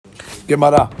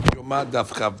Gemara, Yoma Daf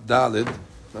Chav Dalid.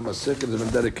 Number 6 has been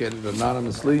dedicated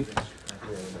anonymously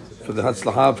for the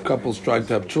Hatzlacha of couples trying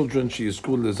to have children. She is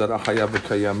school Lizara Chaya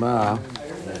V'Kayama.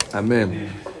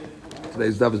 Amen.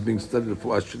 Today's daf is being studied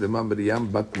for Ashidema Miriam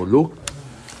Bat Muluk.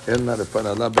 Elna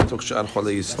Refanala B'Tok Sha'ar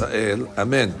Cholei Yisrael.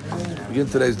 Amen. Begin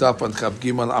today's daf on Chav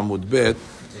Gimal Amud Bet,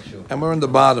 and we're on the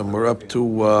bottom. We're up to.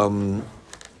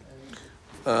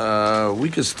 We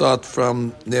can start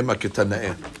from Nema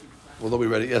Ketana'eh. Although we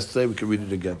read it yesterday, we can read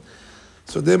it again.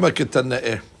 So Nema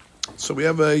Ketana'eh. So we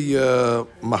have a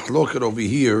mahloket over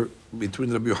here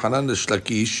between Rabbi Yochanan and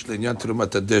Shlakish, L'inyan Terumat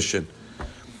Hadeshen.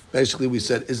 Basically, we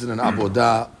said, is it an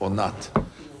avodah or not?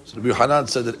 So Rabbi Yochanan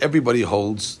said that everybody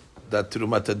holds that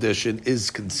Terumat Hadeshen is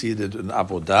considered an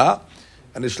avodah,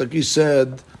 and Shlakish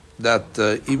said that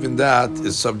even that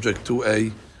is subject to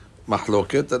a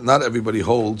mahloket, that not everybody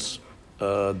holds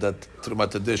that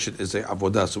Terumat Hadeshen is a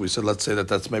avodah. So we said, let's say that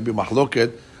that's maybe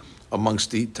mahloket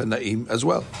amongst the Tanaim as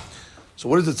well. So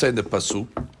what does it say in the pasuk?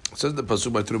 It says in the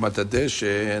pasuk by Terumat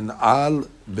Hadeshen al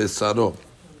besaro.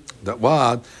 That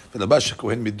what? V'labash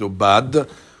kohen midubad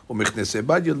u'mechnese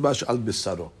bad yilbash al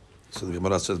besaro. So the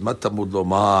Gemara says matamud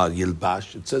lomar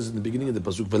yilbash. It says in the beginning of the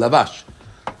pasuk v'labash.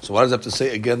 So why does it have to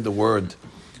say again the word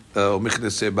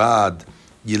u'mechnese bad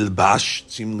yilbash?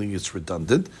 Seemingly it's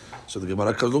redundant. So the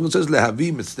Gemara comes along and says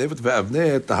lehavi mitznefet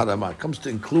ve'avneh taharama. It comes to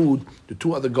include the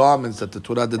two other garments that the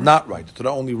Torah did not write. The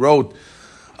Torah only wrote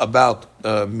about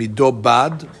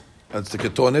midobad, that's the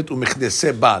ketonet,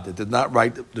 umechnese bad. It did not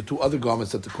write the two other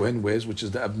garments that the Kohen wears, which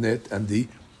is the avnet and the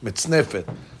mitznefet.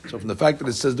 So from the fact that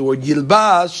it says the word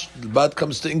yilbash, yilbad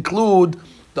comes to include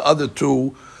the other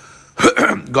two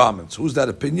garments. Who's that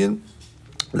opinion?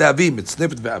 Lehavi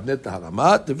mitznefet ve'avnet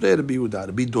taharama. Divrei Rabbi Yehuda.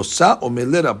 Rabbi Dosa omer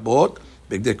rabot.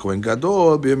 He learns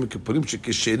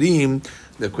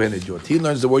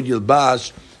the word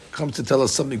yilbash, comes to tell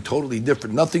us something totally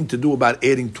different. Nothing to do about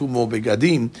adding two more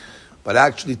begadim, but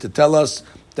actually to tell us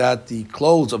that the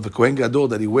clothes of the Kohen Gadol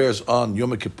that he wears on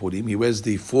Yom Kippurim, he wears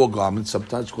the four garments,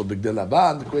 sometimes called Bigdei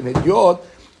Lavan. The Kohen Hedyot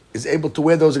is able to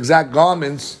wear those exact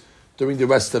garments during the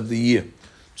rest of the year.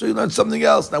 So you learn something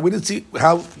else. Now we didn't see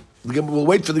how. We'll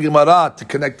wait for the Gemara to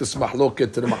connect this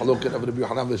mahloket to the mahloket of Rabbi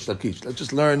Yochanan and Shlakish. Let's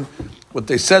just learn what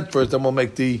they said first, then we'll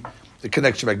make the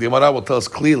connection back. The Gemara will tell us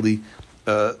clearly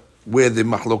where the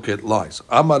mahloket lies.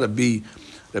 Amar Rabbi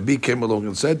came along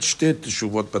and said, Shtet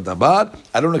teshuvot b'dabar.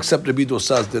 I don't accept Rabbi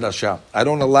Dosa's dirasha. I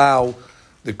don't allow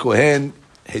the Kohen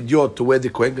Hedyot to wear the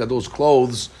Kohen Gadol's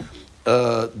clothes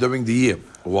during the year.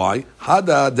 Why?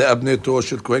 Hada de abneto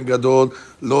shel Kohen Gadol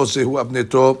lo zehu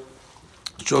abneto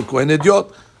shel Kohen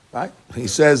Hedyot. Right? He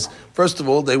says, first of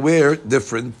all, they wear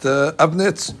different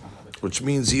avnets, which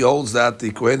means he holds that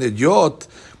the Kohen Hedyot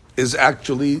is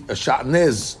actually a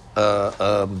shatnez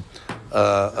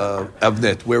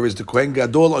avnet, whereas the Kohen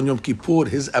Gadol on Yom Kippur,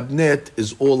 his avnet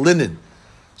is all linen.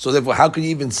 So therefore, how can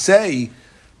you even say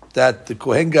that the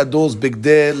Kohen Gadol's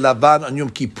Bigdei Lavan on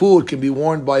Yom Kippur can be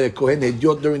worn by a Kohen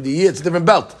Hedyot during the year? It's a different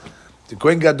belt. The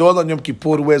Kohen Gadol on Yom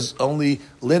Kippur wears only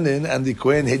linen, and the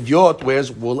Kohen Hedyot wears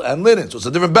wool and linen. So it's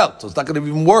a different belt. So it's not going to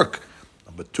even work.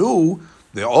 Number two,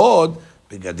 the odd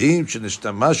begadim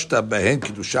shenishtamashta behen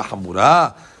kedusha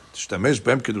hamura, tishtamesh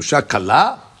behem kedusha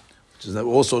kala, which is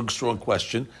also a strong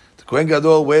question. The Kohen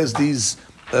Gadol wears these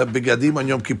begadim on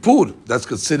Yom Kippur. That's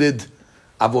considered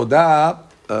avodah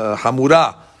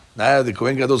hamura. Now the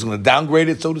Kohen Gadol is going to downgrade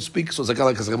it, so to speak. So it's like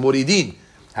a moridin.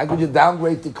 How could you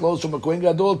downgrade the clothes from a Kohen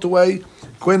Gadol to a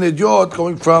Kohen Hedyot,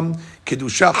 going from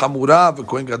Kedusha Chamura of a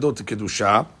Kohen Gadol to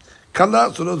Kedusha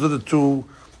Kala? So those are the two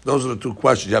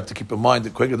questions you have to keep in mind. The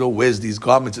Kohen Gadol wears these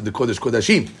garments in the Kodesh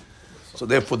Kodashim. So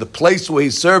therefore, the place where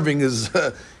he's serving is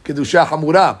Kedusha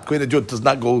Chamura. Kohen Hedyot does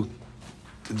not go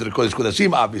into the Kodesh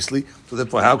Kodashim, obviously. So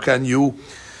therefore, how can you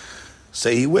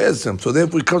say he wears them? So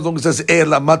therefore, he comes along and says,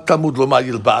 Lamat Talmud Lomar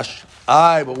Yilbash.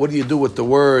 But what do you do with the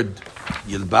word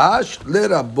Yilbash?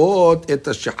 Lerabot et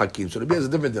ha-shehakim. So Rabbi has a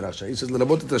different dirasha. He says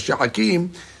lerabot et ha-shehakim,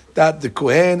 that the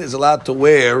Kohen is allowed to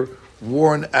wear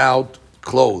worn out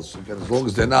clothes. Again, as long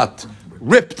as they're not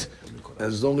ripped,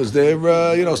 as long as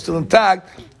they're still intact,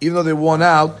 even though they're worn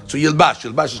out. So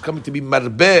Yilbash is coming to be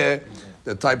marbeh,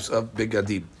 the types of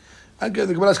begadim. Again,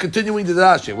 the Gemara is continuing the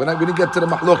dirasha. We didn't get to the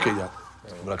mahloket yet.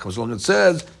 The Gemara comes along and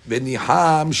says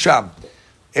beniham sham.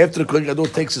 After the Kohen Gadol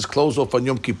takes his clothes off on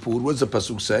Yom Kippur, what does the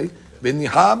pasuk say?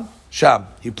 Beniham sham.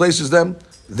 He places them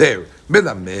there.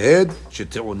 Melamed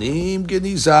sheteonim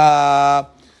geniza.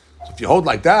 So if you hold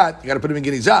like that, you got to put them in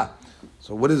geniza.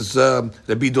 So what is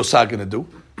Rabbi Dosa going to do?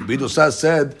 Rabbi Dosa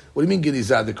said, "What do you mean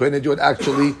geniza? The Kohen Hedyot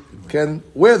actually can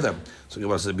wear them." So he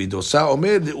was Rabbi Dosa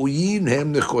omer leuyin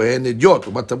hem leKohen Hedyot.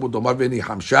 Umatamud omar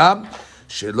beniham sham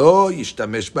Shelo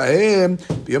yishtamesh bahem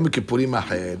b'Yom Kippurim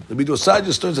acher. Rabbi Dosai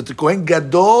just learns that the Kohen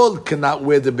Gadol cannot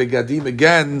wear the begadim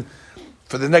again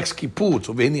for the next Kippur.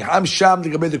 So v'hiniham sham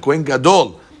the Kohen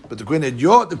Gadol, but the Kohen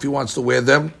Hedyot, if he wants to wear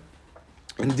them,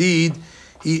 indeed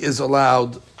he is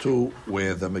allowed to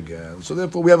wear them again. So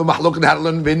therefore, we have a mahloket how to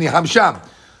learn v'hiniham sham. So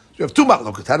we have two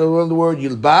mahloket: how to learn the word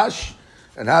yilbash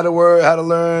and how to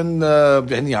learn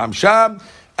v'hiniham sham.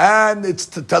 And it's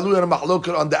talui and a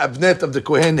mahloket on the avnet of the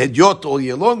Kohen Hedyot all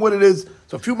year long, what it is.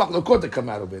 So a few mahlokot that come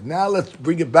out of it. Now let's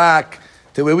bring it back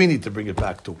to where we need to bring it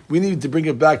back to. We need to bring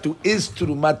it back to, is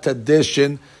Terumat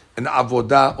Hadeshin an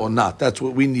avodah or not? That's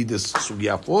what we need this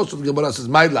sugya for. So the Gemara says,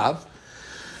 my love,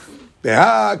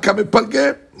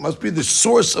 must be the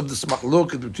source of this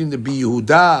mahloket between the Bi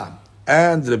Yehuda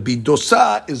and the Bi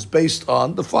Dosa is based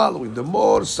on the following. The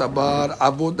Mor Sabar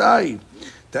Avodai.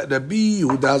 That Rabbi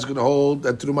Yehuda is going to hold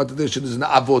that Terumat Hadeshin is an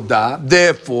avodah.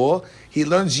 Therefore, he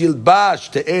learns Yilbash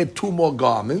to add 2 more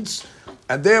garments.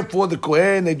 And therefore, the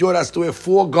Kohen Hedyot has to wear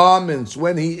 4 garments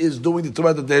when he is doing the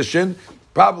Terumat Hadeshin,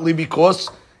 probably because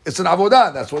it's an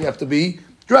avodah. That's why you have to be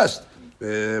dressed.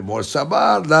 Mor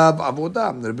Sabar, Lab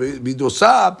Avodah. Rabbi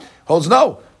Dosa holds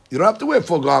no. You don't have to wear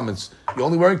 4 garments. You're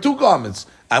only wearing 2 garments.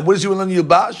 And what is he learn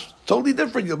Yilbash? Totally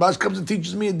different. Yilbash comes and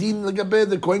teaches me a din l'gabeh,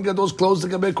 the Kohen Gadol's clothes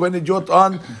l'gabeh, Kohen Hedyot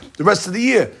on the rest of the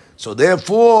year. So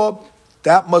therefore,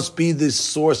 that must be the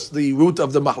source, the root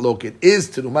of the mahloket. Is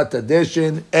Terumat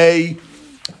Hadeshin a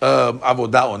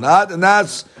avodah or not? And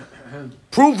that's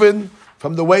proven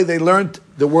from the way they learned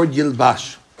the word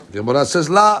Yilbash. The Gemara says,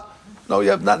 la. No, you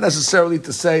have not necessarily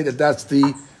to say that that's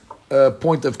the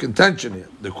point of contention here.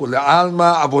 The Kula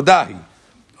Alma Avodahi.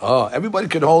 Everybody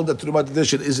can hold that Terumat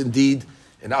Hadeshin is indeed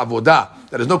an avodah.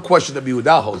 There is no question that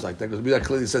Yehuda holds like that, because Yehuda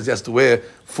clearly says he has to wear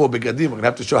 4 begadim. We're going to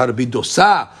have to show how to be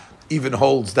dosa even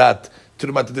holds that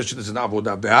Terumat Hadeshin is an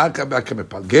avodah.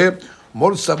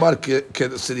 Mor sabar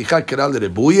selicha kera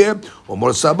lerebuye, or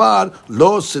mor sabar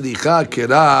lo selicha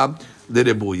kera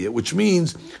lerebuye, which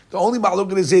means the only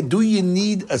ma'loket is here, do you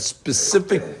need a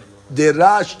specific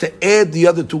derash to add the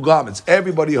other 2 garments?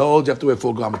 Everybody holds you have to wear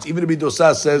 4 garments. Even if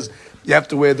Dosa says you have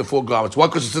to wear the 4 garments. Why?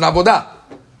 Because it's an avodah.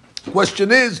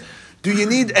 Question is, do you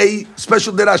need a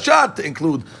special derashat to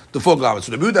include the 4 garments?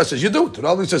 So the Yehuda says you do. The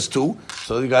Rambam says 2.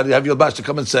 So you got to have your bash to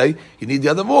come and say you need the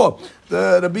other 4.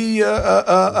 The Rabbi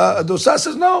Dosa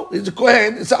says no. It's a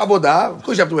kohen. It's an avodah. Of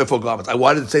course you have to wear 4 garments.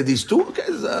 Why did it say these 2? Okay,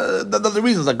 there's other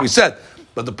reasons, like we said.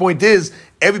 But the point is,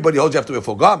 everybody holds you have to wear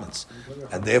 4 garments,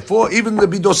 and therefore even the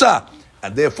Dosa,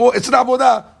 and therefore it's an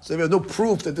avodah. So we have no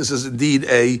proof that this is indeed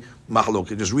a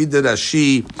mahlok. Just read it as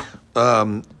she.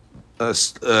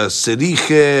 Serich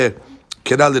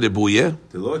kera lerebuye.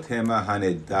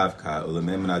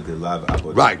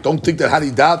 Right. Don't think that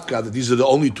hani davka that these are the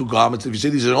only 2 garments. If you say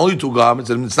these are the only 2 garments,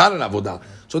 then it's not an avodah.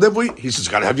 So therefore, he says,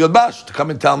 "Got to have your bash to come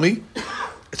and tell me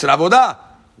it's an avodah.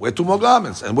 Wear 2 more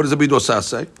garments." And what does the Bidosa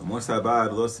say?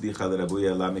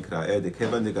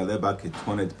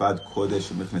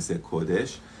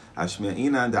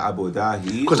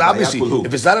 Because obviously,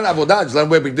 if it's not an avodah, just let him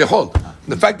wear big dechol.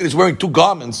 The fact that he's wearing 2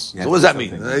 garments, so what does that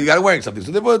mean? You got to wear something.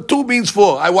 So therefore, 2 means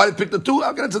 4. Why did pick the 2?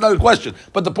 Okay, that's another question.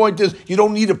 But the point is, you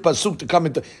don't need a pasuk to come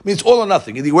into. It means all or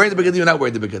nothing. Either you're wearing the begadim or not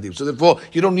wearing the begadim. So therefore,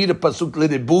 you don't need a pasuk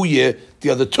lerebuye the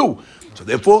other 2. So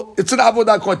therefore, it's an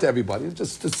avodah according to everybody. It's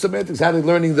just the semantics, how they're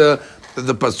learning the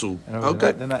pasuk.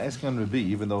 Okay. They're not asking on Rabbi,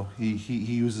 even though he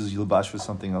uses yilbash for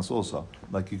something else also.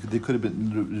 Like they could have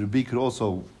been. Rabbi could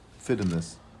also fit in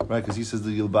this, right? Because he says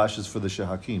the yilbash is for the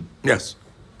shehakim. Yes.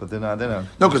 But they're not.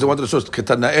 No, because they wanted to show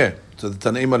ketana'eh. So the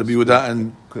Tanaim are Rabbi Yehuda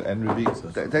and Rabbi.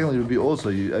 Technically, Rabbi also.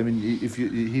 You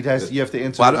have to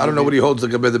answer. Well, I don't know what he holds the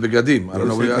begadim. I don't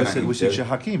know what he said. Was it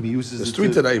shehakim? He uses. There's 3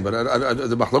 Tanaim, but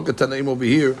the machloket Tanaim over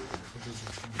here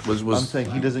was. I'm saying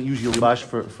he doesn't use yilbash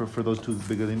for those 2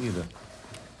 begadim either.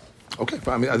 Okay,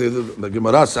 fine. I mean, the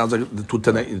Gemara sounds like the 2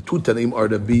 Tanaim are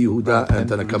Rabbi Yehuda and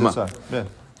Tanakama. Yeah.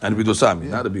 And Rabbi Dosa,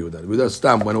 not Rabbi Yehuda. Rabbi Yehuda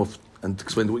Stam went off and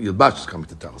explained what Yilbash is coming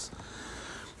to tell us.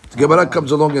 The Gemara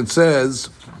comes along and says,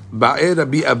 Ba'e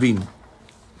Rabbi Avin,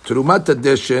 Terumat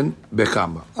Hadeshin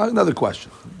Bechama. Another question.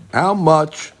 How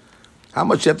much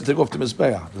you have to take off the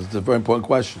Mizbeah? This is a very important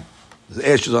question. There's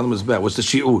ashes on the Mizbeah. What's the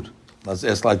Shiur? Let's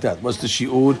ask like that. What's the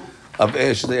Shiur of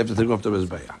ashes they have to take off the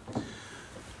Mizbeah?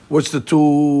 What's the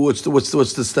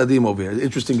stadim over here?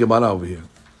 Interesting Gemara over here.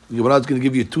 The Gemara is going to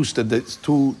give you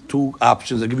 2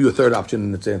 options. I'll give you a 3rd option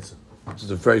in its answer. This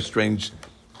is a very strange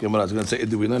Gemara. It's going to say,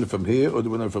 do we learn it from here or do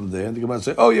we learn it from there? And the Gemara will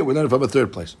say, oh yeah, we learn it from a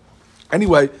 3rd place.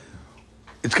 Anyway,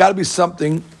 it's got to be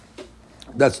something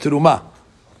that's Terumat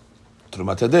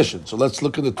Hadeshin. So let's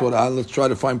look in the Torah. Let's try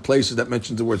to find places that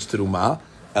mention the words Terumah.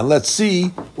 And let's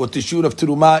see what the Shiur of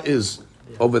Terumah is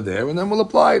over there, and then we'll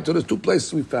apply it. So there's two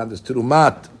places we found. There's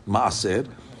Terumat Maaser,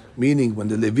 meaning when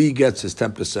the Levi gets his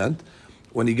 10%,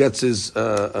 when he gets his,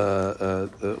 the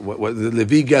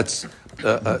Levi gets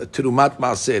Terumat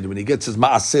Maaser, when he gets his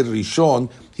Maaser Rishon,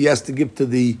 he has to give to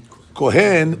the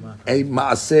Kohen a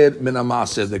Maaser min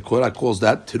Maaser. The Korah calls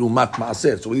that Terumat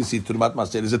Maaser. So when you see Terumat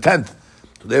Maaser is a tenth.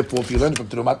 So therefore, if you learn from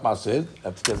Terumat Maaser, you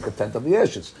have to take a tenth of the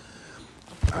ashes.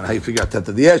 I don't know how you figure out tenth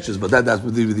of the ashes, but that's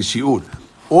with the Shiur.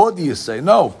 Or do you say,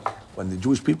 no, when the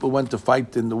Jewish people went to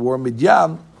fight in the war of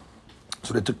Midian,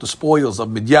 so they took the spoils of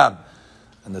Midian.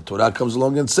 And the Torah comes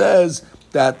along and says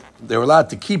that they're allowed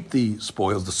to keep the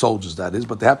spoils, the soldiers that is,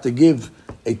 but they have to give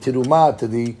a terumah to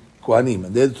the Kohanim.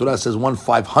 And there the Torah says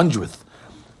 1/500th.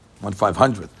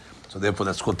 1/500th. So therefore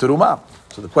that's called terumah.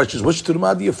 So the question is, which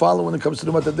terumah do you follow when it comes to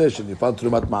terumat addition? Do you follow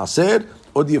terumat maaser,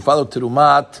 or do you follow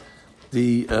terumat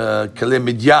the kalei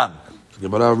Midian? So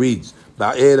Gemara reads,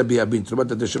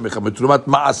 Terumat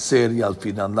maaser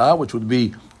yalfinan la, which would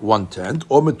be 1/10,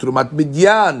 or terumat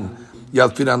Midian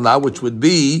yalfinan la, which would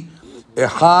be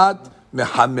ehad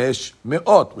mehamesh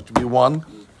meot, which would be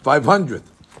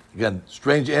 1/500th. Again,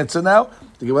 strange answer now.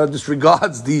 The Gemara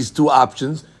disregards these two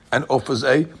options and offers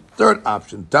a third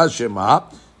option. Tashema,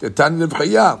 Tetani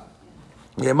levchaya.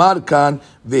 Ne'emar kan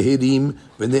vehirim,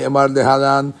 v'ne'emar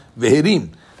leharan vehirim.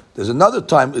 There's another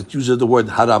time it uses the word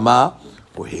harama,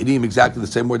 or hirim, exactly the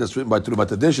same word that's written by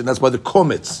Terumat Addition. That's by the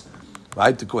kometz.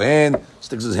 Right? The Kohen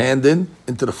sticks his hand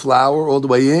into the flour all the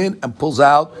way in and pulls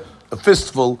out a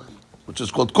fistful, which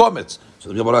is called kometz. So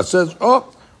the Gemara says, so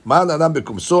there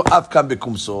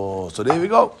we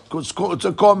go. It's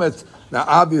a kometz. Now,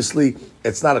 obviously,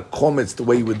 it's not a kometz the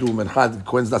way you would do minchad. The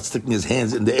Kohen's not sticking his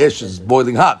hands in the ashes,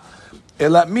 boiling hot.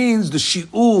 That means the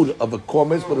shiur of a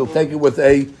kometz, but he'll take it with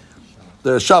the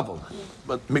shovel.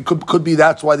 But it could be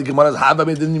that's why the Gemara's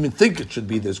Havameh didn't even think it should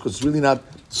be this, because it's really not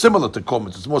similar to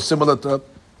kometz. It's more similar to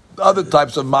other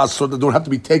types of masor that don't have to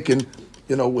be taken,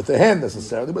 with the hand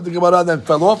necessarily. But the Gemara then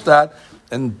fell off that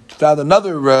and found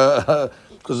another.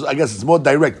 Because I guess it's more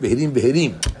direct.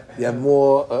 Vehirim. You have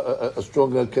more a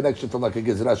stronger connection from like a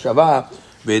Gezerah Shavah.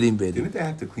 Vehirim. Didn't they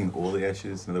have to clean all the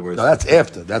ashes? In other words, no, that's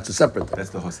after. That's a separate.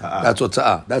 That's the hosa'ah. That's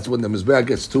hotza'ah. That's when the mizbeach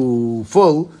gets too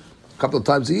full. A couple of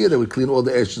times a year, they would clean all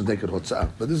the ashes and take it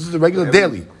hotza'ah. But this is the regular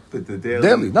daily. But the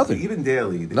daily, nothing. Even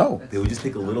daily, they would just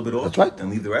take a little bit off. That's right. And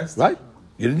leave the rest. Right.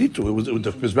 You didn't need to.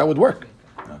 The mizbeach would work.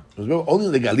 No. Only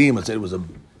the galim would say it was a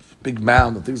big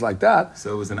mound and things like that.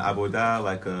 So it was an avodah,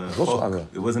 like a chok.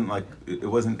 It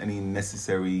wasn't any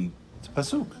necessary. It's a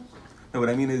pasuk. No, what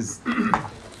I mean is,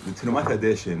 the Terumat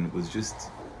Addition was just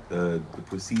the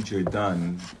procedure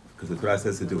done because the Torah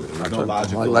says to do it. It was no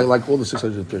logical. Like all the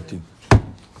 613.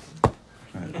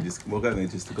 Right, it just woke up and it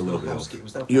just took a little bit off.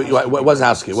 It wasn't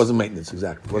housekeeping. It wasn't maintenance,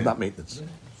 exactly. It was not maintenance.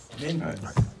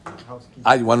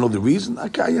 Right. You want to know the reason?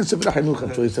 Okay, I'm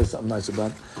sure he says something nice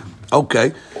about it.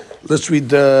 Okay, let's read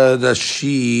the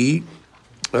Shi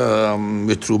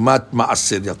Mitrumat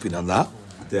Maaser Yalfinan La.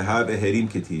 They have a herim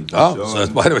ketiv. So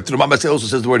that's why Mitrumat Maaser also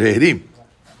says the word herim.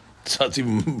 So it's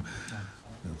even.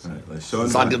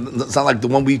 It's not like the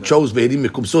one we chose. Veherim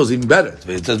Mikumso is even better.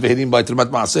 It says Veherim by Mitrumat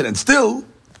Maaser, and still.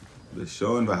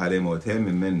 בשון והרמותיהם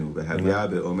ממנו והביא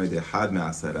בעומד אחד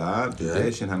מעשרה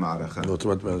בדשן המערכה.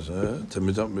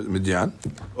 מדיין.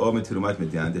 או מתרומת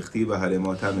מדיין, דכתיב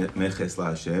והרמותה מכס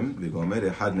להשם, וגומר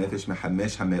אחד נפש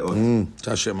מחמש המאות.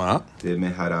 שהשמה?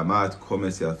 מהרמת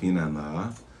קומץ ילפין המה,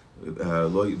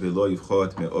 ולא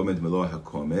יפחות מעומד מלוא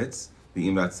הקומץ,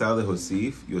 ואם רצה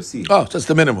להוסיף, יוסיף. Oh, that's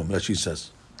the minimum that she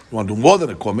says. You want to do more than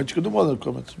a comment, you can do more than a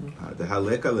comment.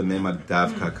 דהלקה לממד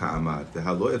דווקא כאמר,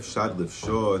 דהלא אפשר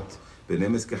לפשוט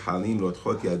בנמס כחלים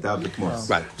להותחות ידיו לכמוס.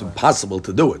 Right, it's impossible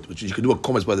to do it, which you can do a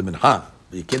comment by the minha,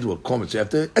 but you can't do a comment, so you have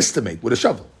to estimate with a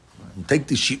shovel. And take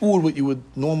the shiur, what you would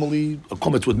normally, a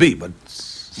comment would be, but...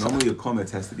 Normally a comment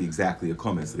has to be exactly a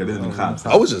comment. It's like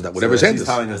always is that, whatever his hand is.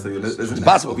 It's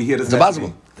impossible. It's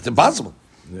impossible. It's impossible.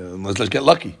 Yeah, unless let's get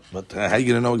lucky. But how are you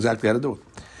going to know exactly how to do it?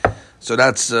 So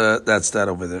that's that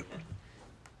over there.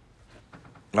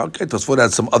 Okay, Tosfot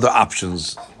has some other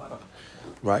options,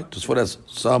 right? Tosfot has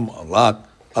a lot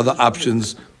other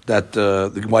options that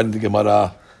the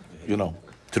Gemara,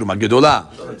 Terumah Gedolah,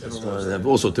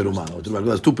 also Terumah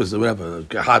Gedolah, Tupis, whatever,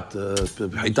 Kehat,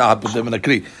 Hita, put them in a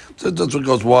kri. So that's what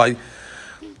goes why.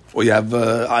 Or you have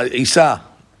Isa,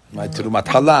 right? Terumah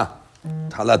Thala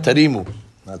Tarimu.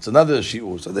 That's another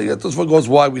shiur. So that's what goes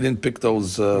why we didn't pick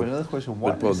those. Another question: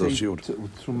 why do you say shiur.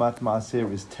 Trumat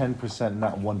Maaser is 10%,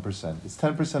 not 1%? It's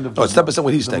 10% of. No, it's 10%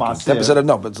 what he's taking. 10% of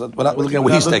no, but we're not looking at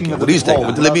what he's taking. What he's taking.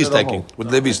 What Levi's taking. What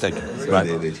Levi's taking.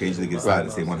 Right. They changed the Gesad to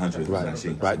say 100.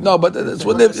 Right. No, but it's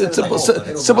what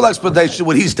it's simple explanation.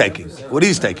 What he's taking. What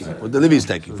he's taking. What the Levi's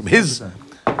taking from his.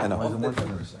 I know.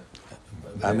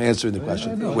 I'm answering the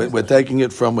question. We're taking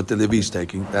it from what the Levi's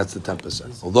taking. That's the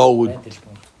 10%. Although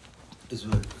It's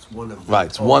one of right,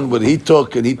 it's one what he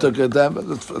took and he took it then, but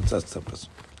that's 10%.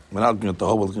 We're not looking at the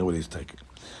whole. We're looking at what he's taking.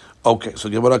 Okay, so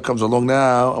Gemara comes along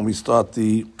now, and we start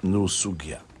the new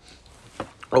sugya.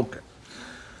 Okay,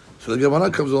 so the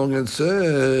Gemara comes along and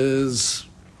says,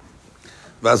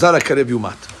 "V'azara karev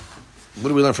yumat." What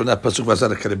do we learn from that pasuk?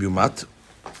 V'azara karev yumat,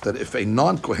 that if a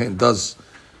non-kohen does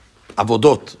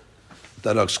avodot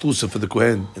that are exclusive for the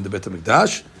kohen in the Beit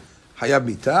Hamikdash, hayab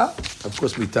mita, of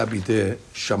course, mita b'idei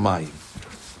shamayim.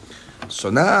 So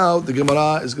now the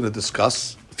Gemara is going to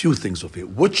discuss a few things over here.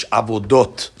 Which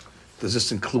avodot does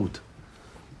this include?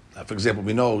 For example,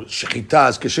 we know shechita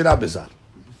is keshira bezar.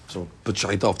 So put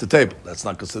shechita off the table. That's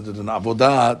not considered an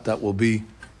avodah. That will be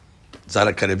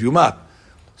zara karev yumat.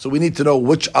 So we need to know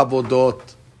which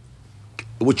avodot,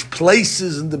 which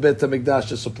places in the Beit HaMikdash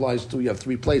this applies to. You have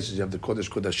three places. You have the Kodesh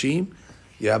Kodashim,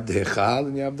 you have the Hechal,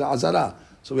 and you have the Azara.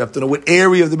 So we have to know what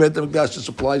area of the Beit HaMikdash this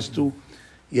applies to.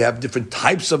 You have different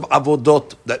types of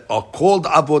avodot that are called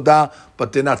avodah,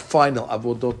 but they're not final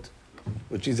avodot,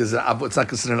 which means it's not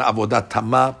considered an avodah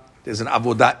tamah. There's an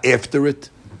avodah after it.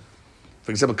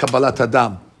 For example, Kabbalat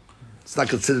Adam. It's not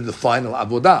considered the final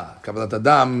avodah. Kabbalat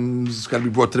Adam is going to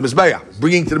be brought to the Mizbeach.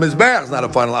 Bringing to the Mizbeach is not a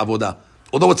final avodah.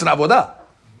 Although it's an avodah.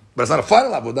 But it's not a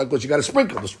final avodah because you got to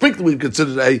sprinkle. The sprinkle we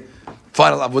consider a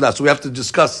final avodah. So we have to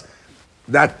discuss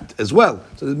that as well.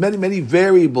 So there's many, many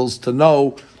variables to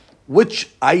know which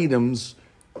items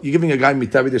you're giving a guy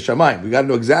mitabi de shamayim. We got to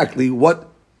know exactly what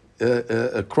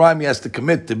a crime he has to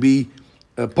commit to be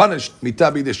punished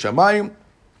mitabi de shamayim.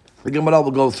 The Gemara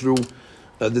will go through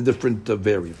the different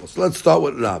variables. Let's start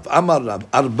with Rav. Amar Rav,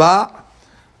 arba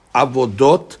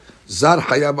avodot zar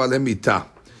hayab alem mita.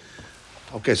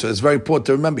 Okay, so it's very important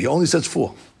to remember. He only says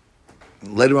 4.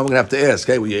 Later on, we're going to have to ask,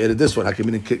 hey, well, you added this one. How come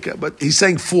you didn't kick? But he's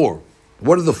saying 4.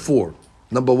 What are the 4?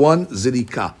 Number 1,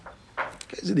 zirika.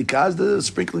 Okay, zirika is the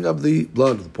sprinkling of the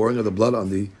blood, the pouring of the blood on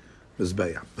the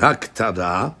mizbeah.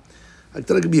 Haktara.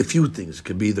 Haktara could be a few things. It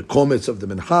could be the komets of the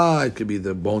mincha. It could be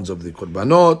the bones of the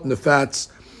korbanot and the fats.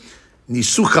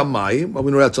 Nisucha mayim. Well,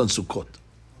 we know that's on Sukkot.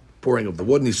 Pouring of the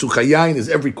water. Nisucha yain is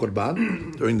every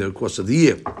korban during the course of the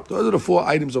year. Those are the 4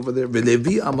 items over there.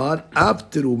 Velevi amar av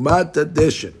terumat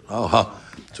adeshen.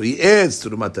 So he adds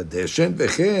terumat adeshen.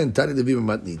 Vechen tani levi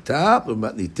matnita,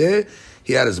 matnite.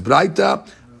 He had his braita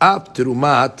av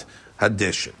terumat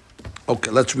hadeshen.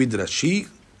 Okay, let's read the Rashi.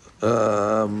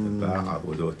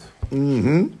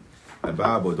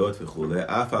 ארבע עבודות וכולי,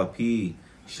 אף על פי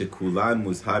שכולן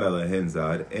מוזהר עליהן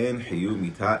זר, אין חיוב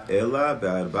מיתה אלא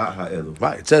בארבע האלו.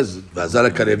 Right, it says,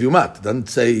 Vazara karev yumat. It doesn't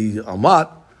say almat.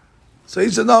 So he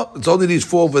said, no, it's only these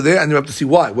 4 over there, and you have to see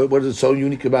why. What is so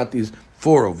unique about these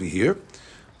 4 over here?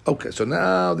 Okay, so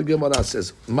now the Gemara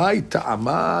says, Mai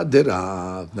ta'ama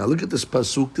derav. Now look at this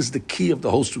pasuk. This is the key of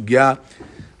the whole sugya.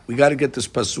 We got to get this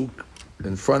pasuk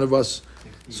in front of us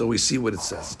so we see what it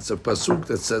says. It's a pasuk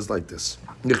that says like this.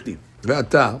 Nichtiv.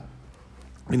 Ve'ata,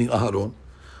 meaning Aharon,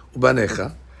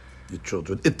 ubanecha, your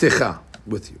children, ittecha,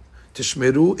 with you.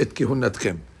 Tishmeru et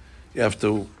kehunatchem. You have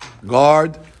to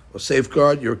guard or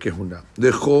safeguard your kehunah.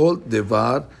 Lechol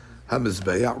devar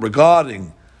hamizbeah.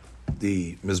 Regarding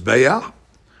the mizbeah,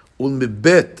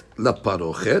 ulmibet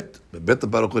laparochet. Mibet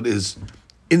laparochet is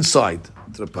inside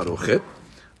the parochet.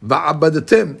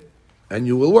 Va'abadatem, and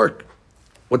you will work.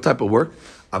 What type of work?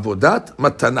 Avodat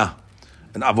matana.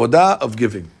 An avodah of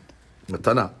giving.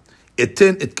 Matana.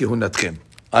 Eten et kehunatchem.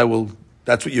 I will,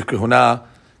 that's what your kehunah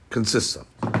consists of.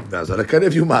 V'hazara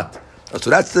karev yumat. So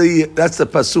that's the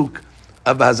pasuk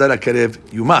of V'hazara karev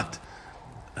yumat.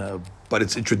 But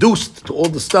it's introduced to all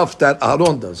the stuff that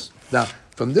Aaron does. Now,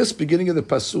 from this beginning of the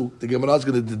pasuk, the Gemara is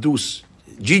going to deduce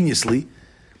geniusly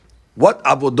what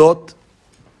avodot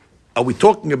are we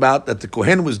talking about that the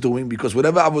Kohen was doing, because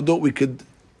whatever avodot we could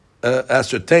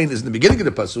ascertain is in the beginning of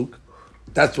the pasuk.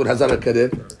 That's what Hazara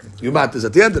Karev Yumat is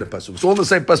at the end of the pasuk. It's all the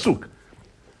same pasuk.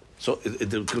 So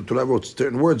the Torah wrote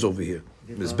certain words over here: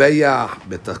 Mizbeach,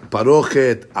 Betach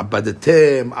Parochet,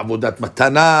 Abadetem, Avodat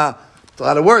Matana. It's a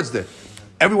lot of words there.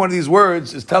 Every one of these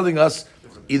words is telling us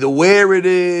either where it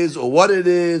is, or what it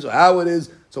is, or how it is.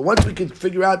 So once we can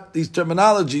figure out these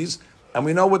terminologies, and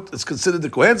we know what is considered the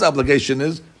Kohen's obligation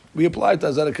is, we apply it to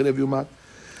Hazara Karev Yumat.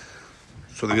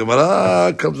 So the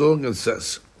Gemara comes along and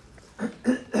says,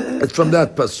 it's from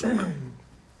that pasuk.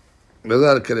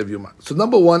 So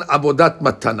number one, avodat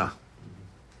matana.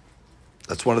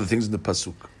 That's one of the things in the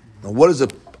pasuk. Now, what is a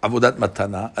avodat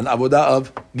matana? An avodah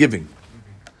of giving.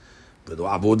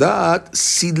 Avodat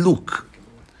siluk,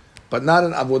 but not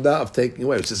an avodah of taking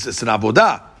away. It's an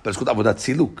avodah, but it's called avodat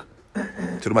siluk.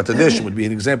 Terumat hadeshin would be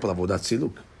an example of avodat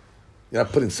siluk. You're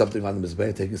not putting something on the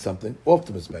mizbeah, taking something off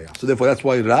the mizbeah. So therefore, that's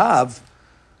why Rav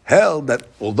held that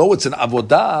although it's an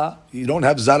avodah, you don't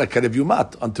have zara karev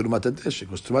yumat on terumat hadeshin,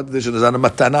 because terumat hadeshin is not a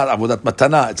matana, avodat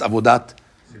matana. It's avodat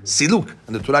siluk,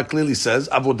 and the Torah clearly says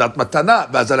avodat matana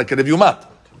v'azara karev yumat.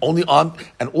 Only on,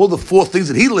 and all the four things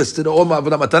that he listed are all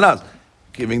avodat matanas: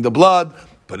 giving the blood,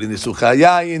 putting the nisuch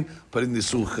hayayin, putting the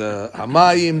nisuch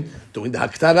hamayim, doing the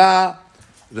haktara.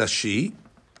 Rashi,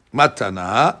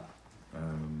 matana.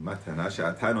 מתנה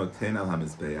שאתה נותן על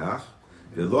המזבח,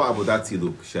 ולא עבודת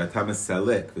סילוק, שאתה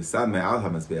מסלק ושם מעל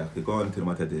המזבח, כגון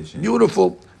תרומת הדשן.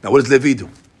 Beautiful. Now what does Levi do?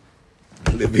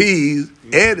 Levi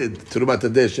added תרומת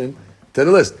הדשן to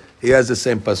the list. He has the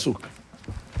same pasuk.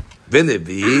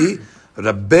 ולוי,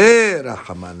 רבי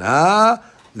רחמנה,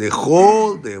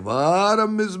 לכל דבר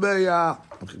המזבח.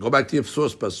 Okay, go back to your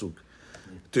source pasuk.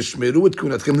 תשמרו את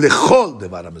כהונתכם לכל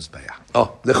דבר המזבח. Oh,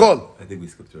 לכל. I think we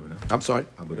skipped over now. I'm sorry.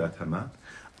 עבודת המה.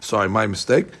 Sorry, my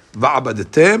mistake.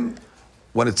 Va'abadetem.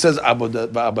 When it says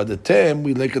va'abadetem,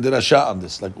 we like a derasha on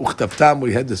this. Like uchtavtam,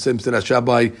 we had the same derasha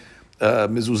by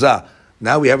mezuzah.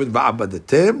 Now we have it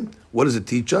va'abadetem. What does it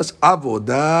teach us?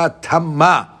 Avodah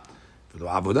tamma.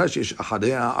 Avodah sheyesh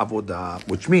achadea avodah,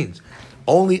 which means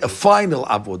only a final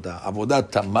avodah, avodah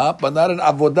tamma, but not an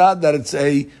avodah that it's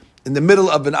in the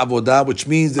middle of an avodah, which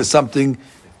means there's something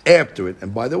after it.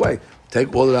 And by the way,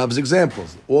 take all of Rav's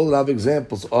examples. All of Rav's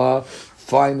examples are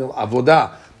final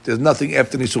avodah. There's nothing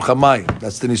after nisuch hamayim.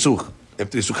 That's the nisuch.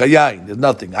 After nisuch hayayin, there's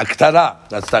nothing. Aktara.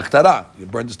 That's the aktara. You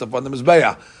burn the stuff on the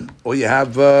mizbeah. Or you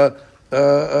have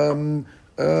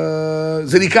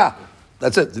zirika.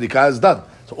 That's it. Zirika is done.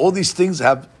 So all these things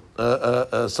have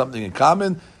something in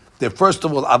common. They're first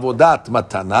of all avodat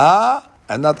matana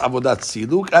and not avodat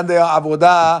siluk, and they are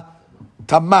avodah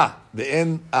tamah.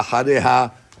 Ve'en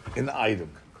achareha in item.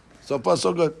 So far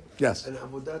so good. Yes. And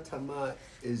avodat tamah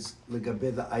is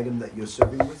legabe the item that you're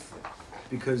serving with,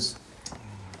 because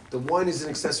the wine is an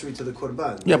accessory to the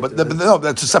korban. Yeah, right? but no,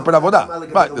 that's a separate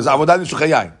avodah. Right, there's avodah in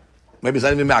Suchayayin. Maybe it's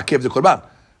not even me'akev the korban.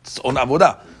 It's its own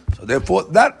avodah. So therefore,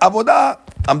 that avodah,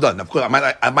 I'm done. Of course,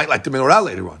 I might like the menorah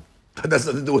later on. But that's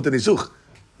nothing to do with the nisuch.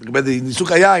 But the nisuch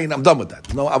hayayin, I'm done with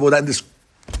that. No avodah in this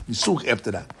nisuch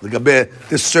after that. Legabe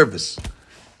this service.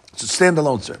 It's a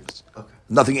standalone service. Okay.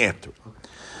 Nothing after it.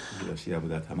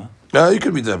 עבודת המה? You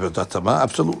can read עבודת המה,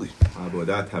 absolutely.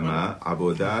 עבודת המה,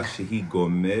 עבודה שהיא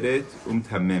גומרת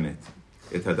ומתממת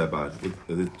את הדבר.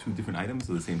 Are they two different items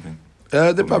or the same thing?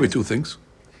 They're probably two things.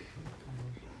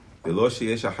 ולא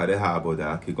שיש אחריה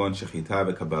עבודה, כגון שחיטה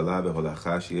וקבלה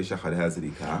והולכה, שיש אחריה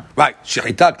זריקה. Right,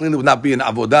 shechita clearly would not be an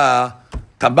avodah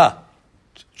tama.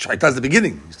 Shechita is the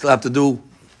beginning. You still have to do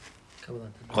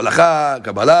holacha,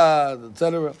 kabbalah,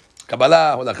 etc.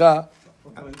 Kabbalah, holacha.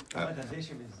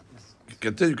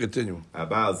 Continue.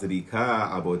 אבל זריקה,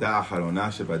 עבודה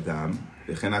האחרונה שבדם,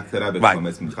 וכן הקטרה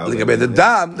בקומץ מנחה. Right. The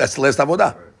dam, that's the last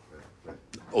avodah.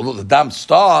 Although the dam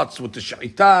starts with the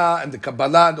shechita and the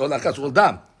kabbalah and the holacha, it's all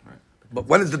dam. But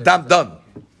when is the dam done?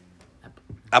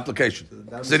 Application.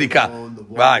 Zirika.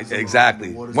 Right,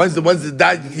 exactly. When's the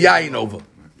yayin over?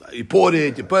 You pour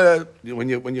it, you put it, when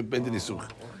you're in the nisuch.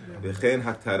 וכן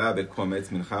הקטרה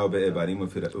בקומץ מנחה ובאיברים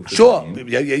ופרקים. Sure,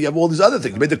 you have all these other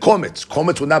things. But the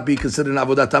komets would not be considered an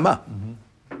avodah tamah.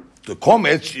 The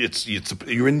komets,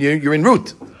 you're in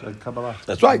route. Like Kabbalah.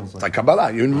 That's right. It's like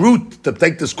Kabbalah. You're en route to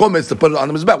take this komets to put it on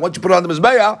the mizbeah. Once you put it on the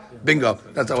mizbeah, bingo.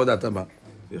 That's avodah tamah.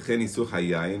 וכן ניסוך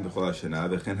היין בכל השנה,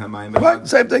 וכן המים. Right,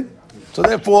 same thing. So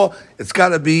therefore, it's got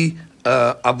to be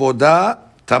avodah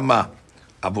tamah.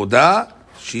 Avodah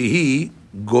shehi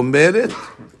gomeret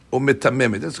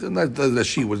umetamemet. That's the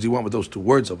she. What does he want with those two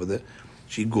words over there?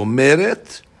 She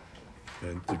gomeret,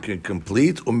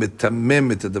 complete,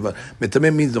 umetamemet.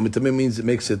 Metamem means it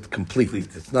makes it complete.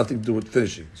 It's nothing to do with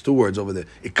finishing. It's two words over there.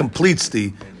 It completes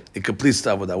the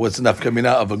avodah. What's enough coming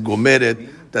out of a gomeret?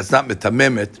 That's not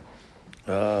metamemet.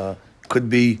 Could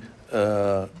be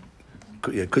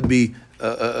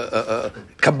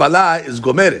Kabbalah is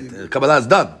gomeret. Kabbalah is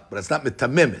done, but it's not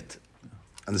mitamemet.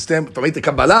 Understand? If I make the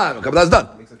Kabbalah is done.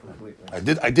 I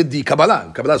did the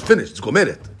Kabbalah. Kabbalah is finished. It's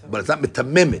gomeret, but it's not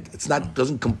mitamemet.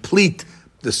 Doesn't complete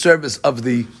the service of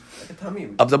the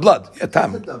of the blood. Yeah,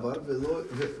 tam.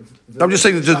 I'm just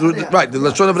saying, right, the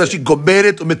Lashon of Rashi,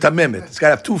 gomeret umitamemet. It's got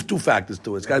to have two factors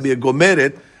to it. It's got to be a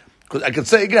gomeret, because I can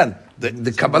say again,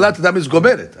 the Kabbalah to them is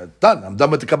gomeret. I'm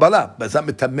done with the Kabbalah, but it's not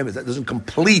mitamemet. That doesn't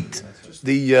complete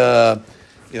the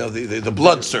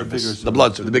blood service,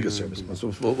 the bigger service.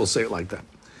 So we'll say it like that.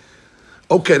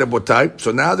 Okay, Rabotai.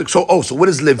 So now, so what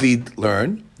does Levi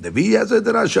learn? Levi has a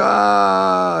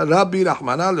drasha. Rabbi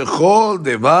Rahmana lechol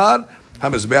devar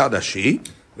hamizbeach dashi.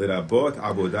 לרבות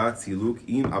עבודת סילוק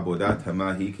עם עבודת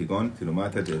תמה היא כגון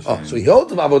תרומת הדשן. Oh, so he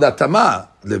holds of avodat tama,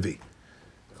 Levi.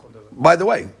 By the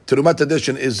way, terumat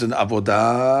hadeshen is an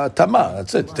avodat tama.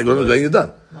 That's it. Take it, you're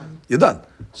done. You're done.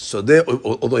 So there,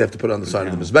 although you have to put it on the side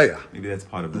of the mizbeach. Maybe that's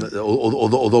part of it.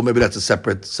 Although maybe that's a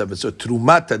separate. So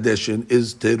terumat hadeshen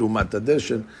is terumat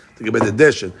hadeshen. Think about the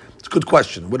deshen. It's a good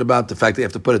question. What about the fact that you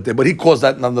have to put it there? But he calls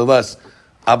that nonetheless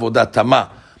avodat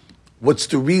tama. What's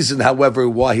the reason, however,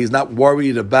 why he's not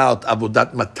worried about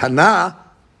avodat matana?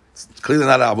 It's clearly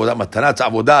not avodat matana, it's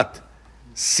avodat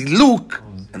siluk.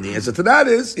 And the answer to that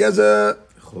is, he has a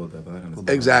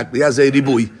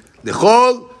ribui.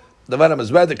 Lechol davar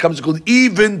hamizbeach, that comes to include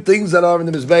even things that are in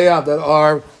the mizbeach that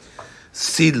are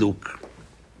siluk.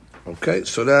 Okay,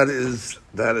 so that is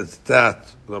that,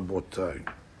 Rabotai.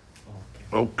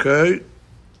 Okay.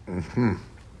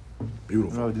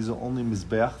 Beautiful. No, these are only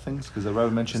mizbeach things, because the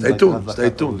Rabbi mentioned. Stay tuned. It's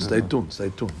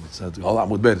all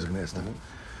Amud Bet is going to ask them.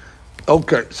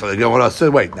 Okay, so again, what I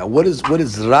said. Wait, now what does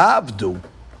Rav do?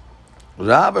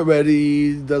 Rav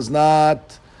already does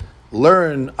not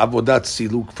learn avodat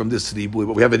siluk from this ribui,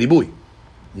 but we have a ribui.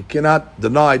 You cannot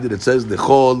deny that it says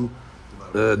lechol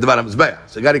devar hamizbeach.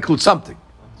 So you got to include something.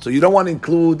 So you don't want to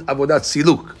include avodat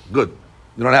siluk. Good,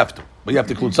 you don't have to, but you have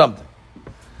to include something.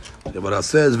 What I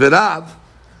says v'Rav.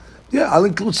 Yeah, I'll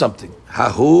include something.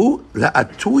 Hahu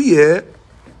la'atuye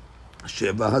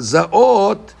sheva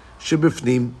hazaot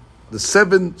shebifnim. The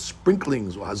 7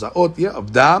 sprinklings or hazaot,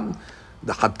 of dam,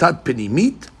 the hatat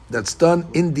penimit that's done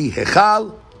in the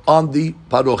hechal on the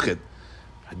parochet.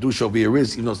 Hadush over here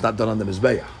is, even though it's not done on the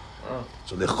mizbeach.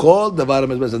 So the chol davar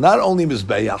mizbeach, not only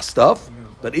mizbeach stuff,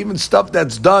 but even stuff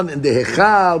that's done in the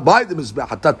hechal by the mizbeach,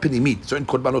 hatat penimit. So in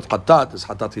korbanot hatat is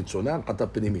hatat hitzonah and hatat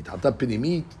penimit. Hatat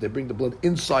penimit, they bring the blood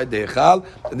inside the hechal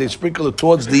and they sprinkle it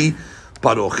towards the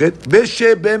parochet.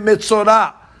 Veshe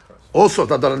bemetzorah, also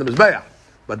not done on the mizbeach,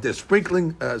 but they're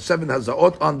sprinkling 7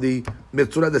 hazaot on the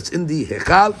metzorah that's in the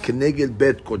hechal keneged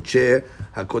bet kodshe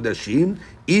hakodashim.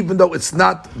 Even though it's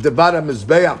not devar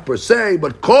hamizbeach per se,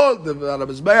 but called devar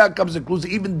hamizbeach comes includes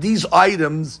even these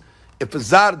items. If a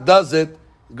zar does it,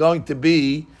 it's going to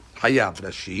be hayav.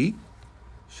 Rashi.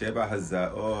 שבע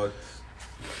הזעות.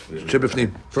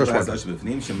 שבפנים. First one.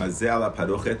 שבפנים שמזע על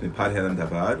הפרוכת מפר הלם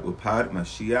דבר ופר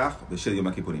משיח ושל יום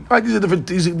הכיפורים. Right, these are different.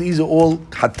 These are all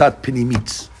hatat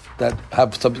pinimits that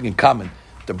have something in common.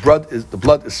 The blood is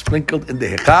sprinkled in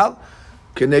the hechal.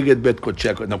 Keneged bet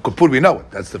kochek. Now Kippur we know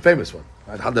it. That's the famous one.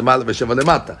 Right? Hademala v'sheva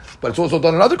lemata. But it's also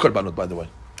done in other korbanot, by the way.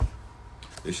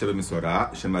 ושבע מסורה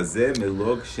שמזע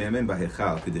מלוג שמן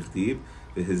בהיכל כדכתיב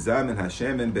והזע מן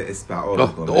השמן באספעו.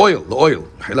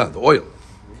 The oil.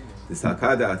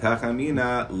 תסקה דעתך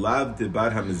אמינא לאו דבר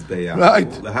המזבח.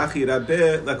 Right. להכי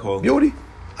רבה לכל. Beauty.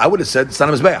 I would have said it's not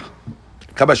a mizbeach.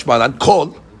 Kabash malan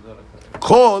kol.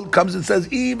 Kol comes and says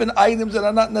even items that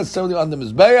are not necessarily on the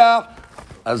mizbeach.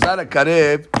 Azara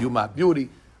karev yuma. Beauty.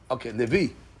 Okay, Levi.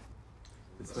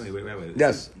 It's funny. Wait.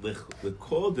 Yes.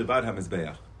 L'kol devar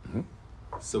hamizbeach.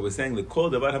 So we're saying l'kol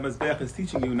devar hamizbeach is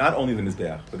teaching you not only the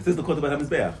mizbeach, but it says l'kol devar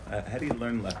hamizbeach. How do you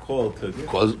learn l'kol to?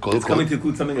 Kol, it's coming to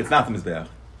include something that's not the mizbeach.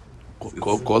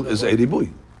 Kol is a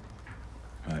ribui.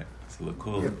 Right. So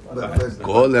l'kol.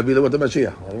 Kol levi levat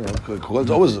Mashiach. Kol is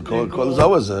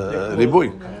always a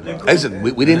ribui. Listen,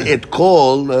 we didn't eat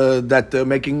kol that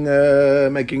making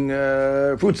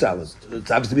fruit salads. It's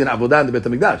obviously to be an avodah in the Beit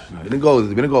Hamikdash. We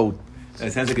didn't go.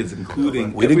 It sounds like it's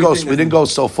including. We didn't go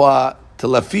so far to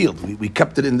left field. We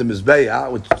kept it in the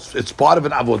mizbeah, which it's part of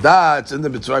an avodah. It's in the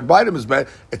mitzvah by the mizbeah.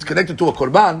 It's connected to a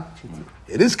korban.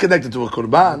 It is connected to a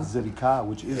korban. Zerika,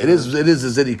 which is it is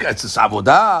a zerika. It's a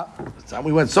avodah. That's how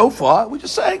we went so far. We're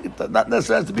just saying it not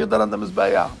necessarily has to be done on the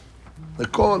mizbeah. The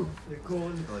kol.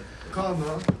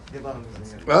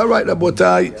 All right,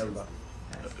 Rabotai.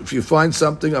 If you find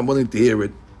something, I'm willing to hear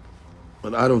it,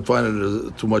 but I don't find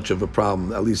it too much of a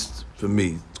problem, at least for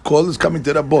me. Kol is coming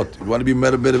to the bot. You want to be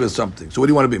made a bit of something. So what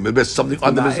do you want to be? Maybe something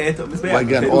on the mizbeah.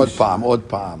 Again, odd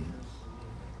palm.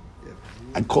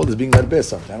 And kol is being made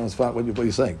something. I don't understand what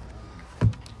you're saying.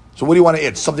 So what do you want to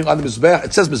add? Something on the mizbeah?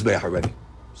 It says mizbeah already.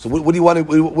 So what do you want?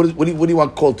 What do you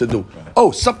want Kol to do?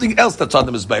 Oh, something else that's on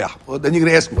the mizbeach. Well, then you're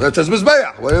going to ask me. That says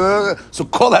mizbeach. So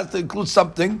Kol has to include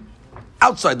something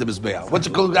outside the mizbeach. What's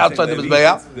it called outside the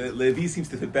mizbeach? Levi seems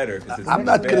to fit better. I'm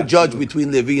not going to judge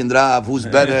between Levi and Rav who's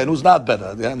better and who's not better.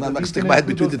 I'm not going to stick my head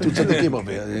between the two tzaddikim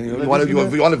over here. You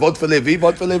want to vote for Levi?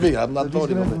 Vote for Levi. I'm not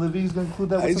voting for Levi.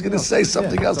 He's going to say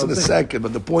something else in a second.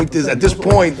 But the point is, at this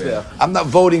point, I'm not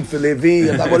voting for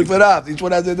Levi. I'm not voting for Rav. Each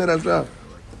one has their Rav.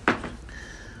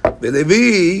 The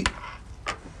Levi,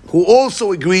 who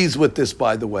also agrees with this,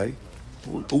 by the way,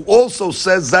 who also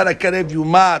says Zara Karev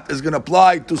Yumat is going to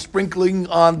apply to sprinkling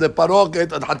on the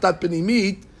parochet and Hatat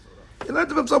Penimit, he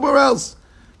learned from somewhere else.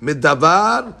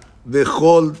 Medavar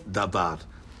v'chol davar.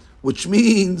 Which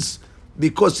means,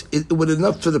 because it was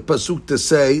enough for the Pasuk to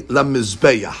say, La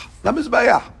Mizbeach. La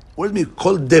Mizbeach. What does it mean?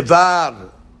 Kol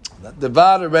devar. That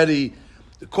devar already,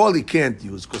 the call he can't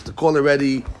use, because the call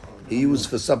already he used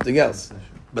for something else.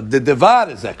 But the devar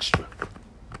is extra.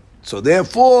 So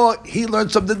therefore, he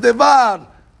learns from the devar.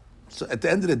 So at the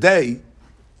end of the day,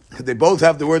 they both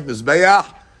have the word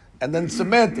mizbeach and then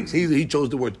semantics. He chose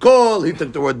the word kol, he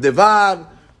took the word devar.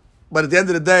 But at the end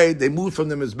of the day, they moved from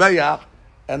the mizbeach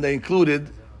and they included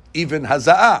even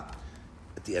haza'ah.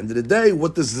 At the end of the day,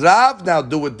 what does Rav now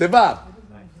do with devar?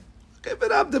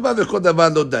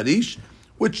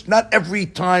 Which not every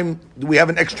time we have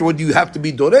an extra word you have to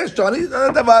be doresh.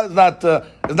 Devar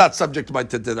is not subject to my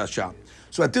teterashah.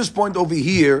 So at this point over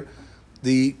here,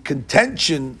 the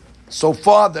contention so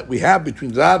far that we have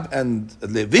between Rav and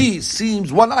Levi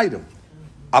seems one item.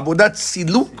 Avodat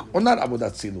siluk or not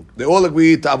avodat siluk. They all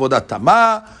agree to avodat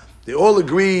tamah. They all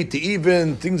agree to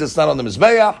even things that's not on the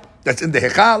mizbeach, that's in the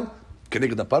hechal,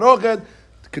 keneged the parochet.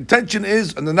 The contention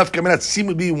is, and the nafkaminat seem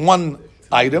to be one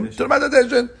item. To the matter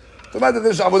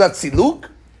avodat siluk.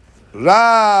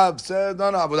 Rav said,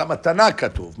 no, avodat matana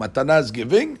katuv. Matana is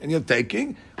giving, and you're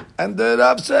taking. And the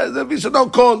Rav says, if you said, no,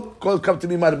 call come to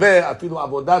me marbe, afilu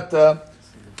avodat.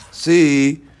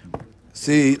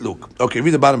 See, look. Okay,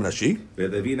 read the bottom of Rashi.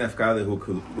 ולוי נפקא לו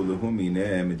כולהו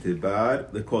מיניה מדבר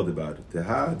לכל דבר.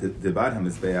 דבר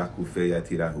המזבח גופי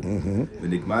יתירהו.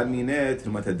 ונגמר מיניה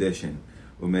תרומת הדשן.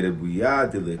 ומרבויה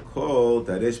דלכל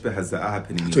דרש בהזעה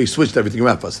הפנימית. So he switched everything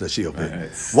around for us, Rashi. Okay.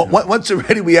 Once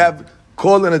already we have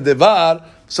call and a devar,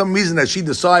 for some reason that she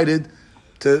decided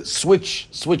to switch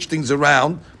things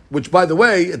around, which, by the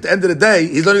way, at the end of the day,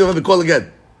 he's learning from Bikol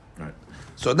again. Right.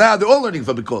 So now they're all learning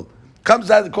from Bikol.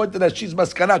 Comes out according to that she's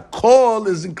maskana. Kol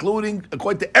is including,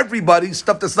 according to everybody,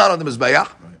 stuff that's not on the mizbeach.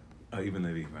 Right. Even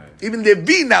Levi. Right. Even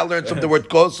Levi now learns from the word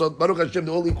kol. So Baruch Hashem,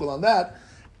 they're all equal on that.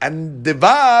 And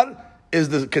devar is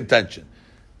the contention.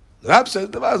 The Rab says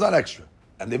devar is not extra,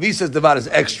 and Levi says devar is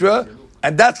extra,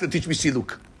 and that's going to teach me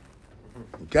siluk.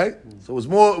 Okay, so it was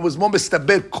more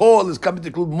mistaber. Kol is coming to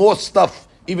include more stuff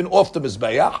even off the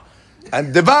mizbeach,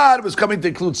 and devar was coming to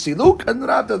include siluk, and the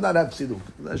Rab does not have siluk.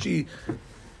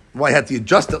 Why I had to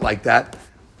adjust it like that?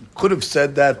 Could have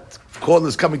said that Kol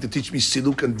is coming to teach me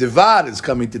siluk, and devar is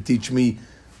coming to teach me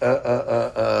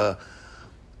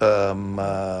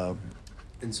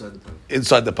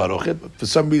inside the parochet. But for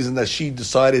some reason, that she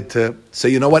decided to say,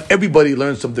 you know what? Everybody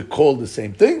learns from the Kol the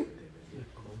same thing.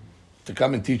 To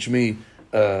come and teach me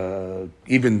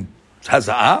even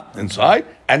haza'ah inside,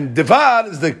 and devar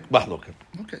is the mahloket.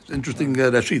 Okay, it's interesting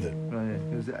Rashi there.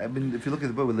 I mean, if you look at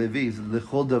the book with Levi, it's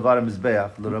lechol davar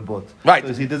mizbeach l'rabot. Right.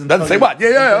 He doesn't say what?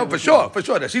 Yeah, for sure.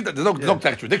 Rashi, there's no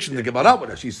contradiction in the Gemara what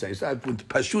Rashi says.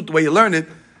 Pashut, the way you learn it,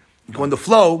 you go in the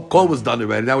flow. Kol was done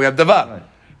already. Now we have davar. Right.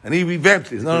 And he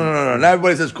revamped it. No. Now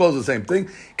everybody says Kol is the same thing.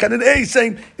 Canon A is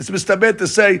saying it's mistabed to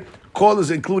say Kol is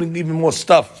including even more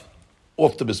stuff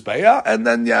off the Mizbeah, and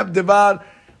then you have Devar.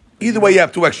 Either way, you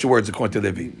have two extra words according to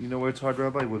Levi. You know where it's hard,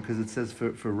 Rabbi? Because it says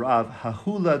for Rav,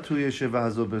 Hahula tu yesheva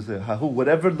hazo b'zeh. Hahu,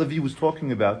 whatever Levi was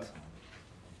talking about,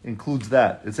 includes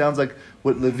that. It sounds like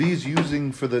what Levi is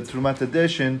using for the Trumat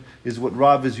Hadeshin is what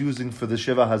Rav is using for the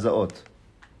Sheva Hazaot.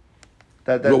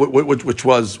 Which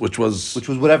was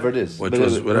whatever it is. Whatever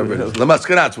it is.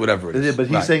 Lamaskanat, whatever it is. But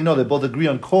he's saying no. They both agree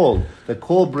on kol. The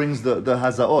kol brings the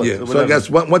hazaot. Yeah. So I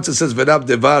guess once it says v'rab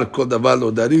devar kol davar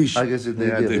lo darish, I guess they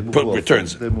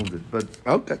returns it. They moved it. But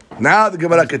okay. Now the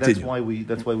Gemara continues.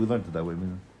 That's why we learned it that way.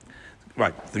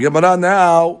 Right. The Gemara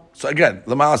now. So again,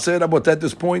 Lamaaseh Rabot at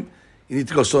this point, you need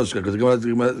to go source because the Gemara is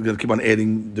going to keep on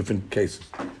adding different cases.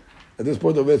 At this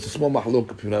point, it's a small mahlok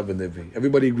between Rav and Levi.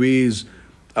 Everybody agrees.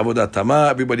 Avodat Tamah,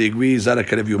 everybody agrees, Zara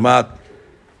Karev Yumat,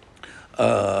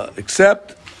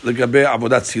 except Legabe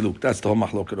Avodat Siluk. That's the whole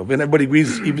mahloket of. And everybody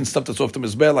agrees, even stuff that's off the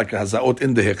Mizbeh, like a Hazaot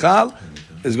in the Hekal,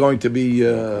 is going to be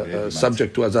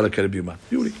subject to Zara Karev Yumat.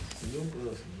 Yuri.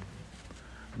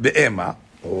 Be'ema,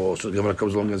 Oh, so the Gemara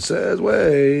comes along and says,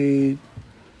 wait,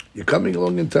 you're coming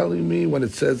along and telling me when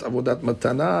it says avodat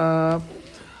matana,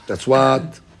 that's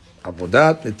what?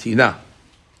 Avodat netina.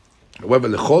 However,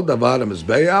 lechol davar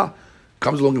hamizbeach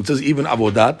comes along and says even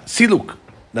avodat siluk.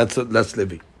 That's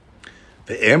Levi.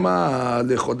 Ve'ema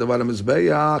lechol davar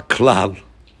hamizbeach klal.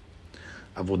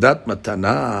 Avodat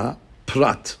matana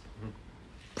prat.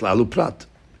 Klal uprat.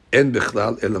 En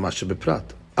bechlal ela ma shebeprat.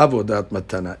 Avodat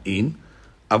matana in.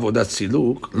 Avodat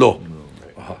siluk lo.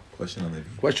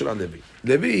 Question on Levi.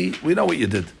 Levi, we know what you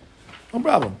did. No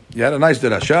problem. You had a nice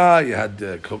derasha. You had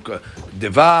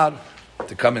devar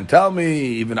to come and tell me,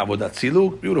 even avodat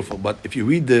siluk, beautiful. But if you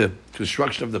read the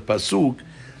construction of the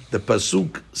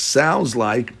pasuk sounds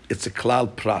like it's a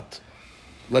klal prat.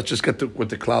 Let's just get to what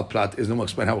the klal prat is, and we'll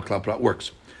explain how a klal prat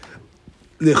works.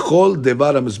 Lechol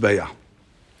devar hamizbeach.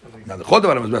 Now, the chol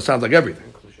devar hamizbeach sounds like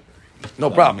everything. No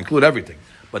problem, include everything.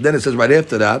 But then it says right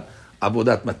after that,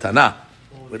 avodat matana.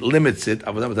 It limits it.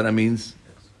 Avodat matana means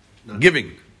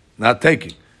giving, not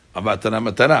taking. Avatana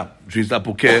matana, which means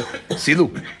napuke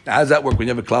siluk. Now, how does that work when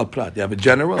you have a klal prat? You have a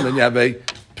general, and then you have a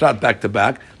prat back to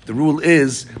back. The rule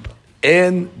is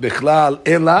en bechlal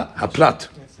ela haprat,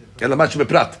 ela mashu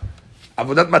beprat.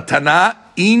 Avodat matana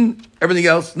in everything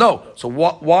else. No. So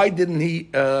why didn't he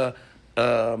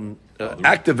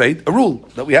activate a rule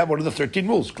that we have? One of the 13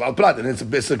 rules, klal prat, and it's a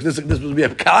basic. This would be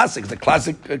a classic. It's a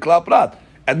classic klal prat.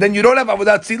 And then you don't have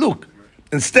avodat siluk.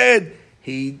 Instead,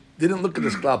 he didn't look at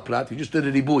this klal prat. He just did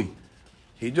a ribui.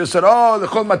 He just said, "Oh, the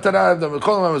kol matana, the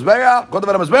kol hamizbeach, kol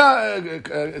davar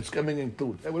hamizbeach, it's coming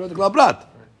include." Hey, what about the klal prat?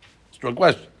 Strong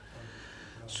question.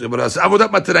 So, avodat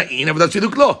matana in avodat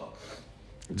siluk lo.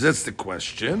 That's the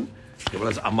question.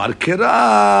 Amar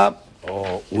kera,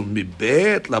 oh,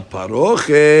 ulmibet la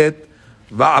parochet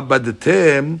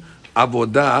va'abadtem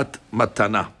avodat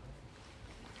matana.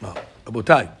 No,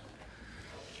 abotai.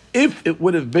 If it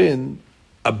would have been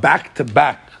a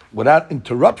back-to-back without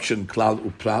interruption, klal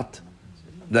uprat,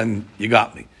 then you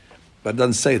got me. But it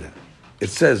doesn't say that. It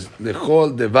says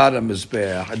lechol devar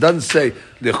hamizbeach. It doesn't say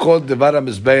lechol devar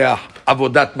hamizbeach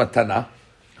avodat matana.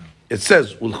 It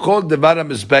says ulchol devar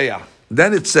hamizbeach.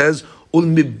 Then it says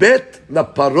ulmibet la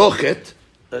parochet.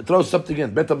 Throw something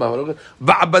in. Bet la parochet.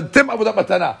 Va'abadtem avodat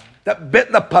matana. That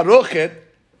bet la parochet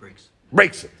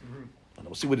breaks it. And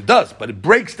we'll see what it does, but it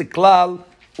breaks the klal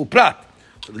uprat.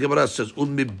 So the Gemara says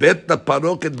ulmibet la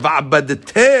parochet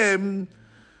va'abadtem.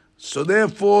 So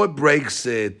therefore it breaks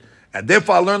it. And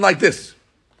therefore I learn like this.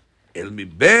 El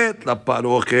mibet la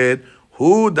parochet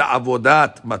hu da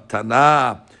avodat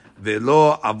matana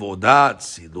velo avodat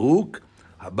siluk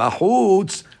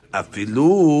habachutz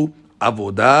afilu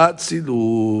avodat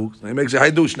siluk. So he makes a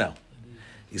haidush now.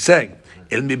 He's saying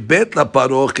el mibet la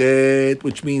parochet,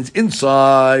 which means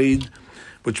inside,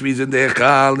 which means in the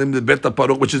hechal, in the bet la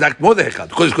parochet, which is act more the hechal.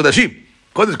 Kodesh kodashim.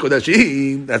 Kodesh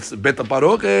kodashim. That's bet la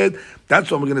parochet. That's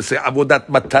what we're going to say. Avodat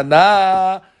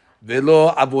matana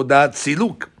velo avodat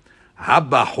siluk.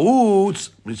 Habachutz,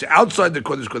 which is outside the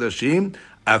Kodesh Kodashim,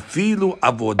 afilu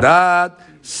avodat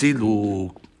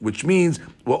siluk, which means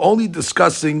we're only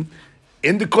discussing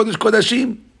in the Kodesh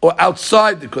Kodashim or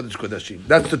outside the Kodesh Kodashim.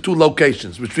 That's the two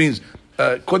locations, which means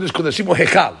Kodesh Kodashim or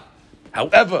Hechal.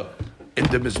 However, in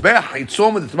the Mizbeach,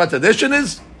 Hitzom, the Tumat edition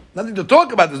is nothing to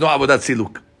talk about. There's no avodat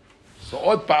siluk. So,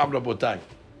 Od Pa'am Rabotai.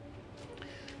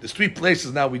 There's three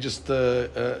places now. We just now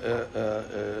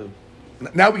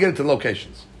we get into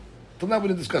locations. Till now we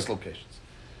didn't discuss locations.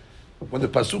 When the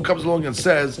pasuk comes along and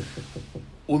says,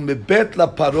 "Ulmebet la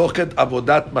parochet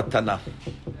avodat matana."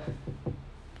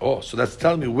 Oh, so that's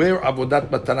telling me where avodat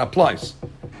matana applies.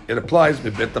 It applies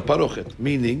mebet la parochet,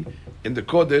 meaning in the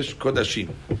Kodesh Kodashim.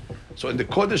 So in the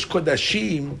Kodesh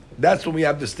Kodashim, that's when we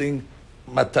have this thing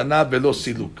matana velo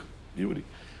siluk.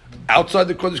 Outside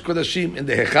the Kodesh Kodashim, in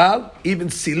the Hechal, even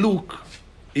siluk,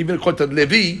 even according to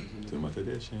Levi,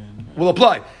 will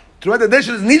apply. Trumat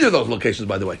Hadeshin is neither of those locations,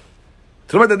 by the way.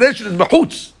 Trumat Hadeshin is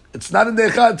Mahutz. It's not in the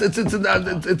Echad.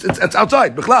 It's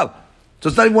outside, Bechlal. So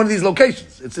it's not even one of these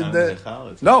locations. It's in the...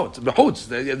 No, it's Mahutz.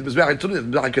 The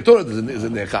Mizbeach Keturah is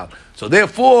in the Echad. So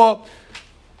therefore,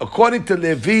 according to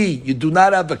Levi, you do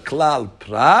not have a Klal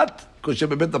Prat, because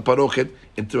Shebebet LaParochet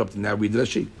interrupted. Now read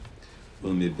Rashi.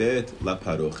 ומבית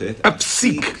לפרוכת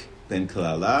הפסיק בין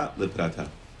כללה לפרטה.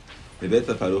 מבית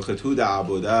לפרוכת הוא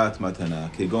דעבודת מתנה,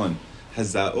 כגון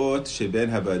הזעות שבין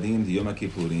הבדים דיום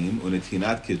הכיפורים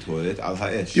ונתינת קטורת על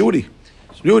האש.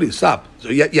 Beauty, stop. So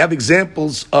you have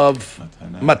examples of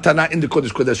matana in the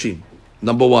Kodesh Kodashim.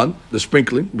 Number one, the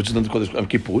sprinkling, which is in the Kodesh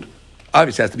Kippur.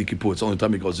 Obviously it has to be Kippur, it's the only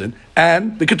time it goes in.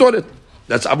 And the ketoret.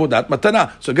 That's avodat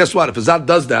matana. So guess what? If a zar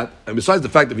does that, and besides the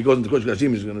fact that if he goes into kodesh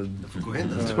kodashim, he's going to. If Kohen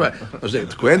does it. Right. I'm saying if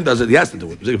the Kohen does it, he has to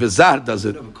do it. If a zar does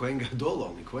it, No, but Kohen Gadol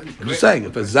only. Kohen. I'm just saying,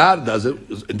 if a zar does it,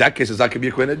 in that case, a zar can be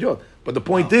a Kohen Adyon. But the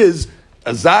point is,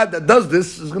 a zar that does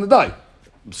this is going to die.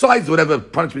 Besides whatever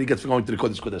punishment he gets for going to the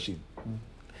Kodesh Kodashim.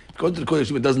 If he goes to the Kodesh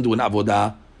Kodashim and doesn't do an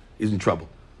avodah, he's in trouble.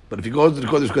 But if he goes to the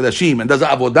Kodesh Kodashim and does an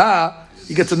avodah,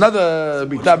 he gets another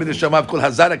bitah b'neshamav called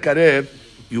hazar karev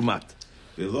yumat.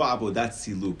 ולא עבודת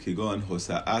סילוק, כגון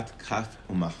הוסעת כף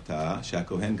ומחתה,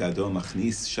 שהכהן גדול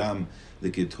מכניס שם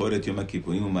לקטורת יום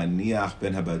הכיפורים ומניח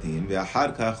בין הבדים, ואחר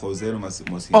כך חוזר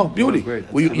ומוסיף. Oh, beauty.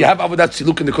 Well, you have avodat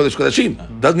siluk in the Kodesh Kodashim.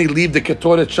 Doesn't he leave the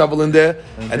ketoret shovel in there,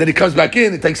 and then he comes back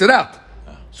in and takes it out?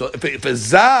 So if a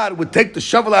zar would take the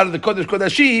shovel out of the Kodesh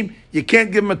Kodashim, you can't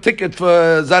give him a ticket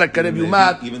for zar karev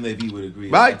yumat. Even Levi would agree.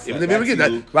 Right? Even Levi would agree.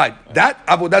 That, right. That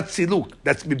avodat siluk,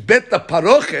 that's mibet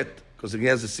parochet, because he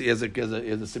has a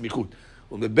semichut.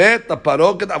 Mibet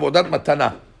parochet avodat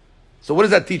matana. So what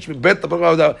does that teach me? In the bet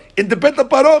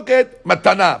parochet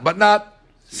matana, but not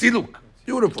siluk.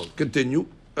 Beautiful. Continue.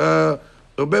 That's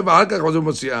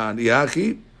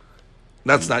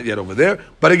not yet over there.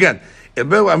 But again,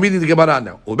 I'm reading the Gemara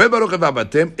now. El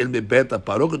mibet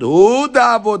parochet hu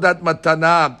da avodat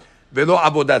matana velo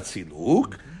avodat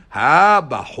siluk. Ha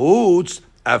bahutz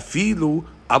afilu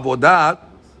avodat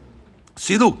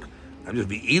siluk.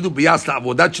 ואילו ביחס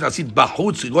לעבודת שנעשית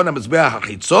בחוץ, כגון המזבח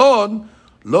החיצון,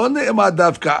 לא נאמר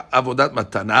דווקא עבודת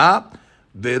מתנה,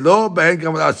 ולא בהן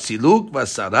גם עבודת סילוק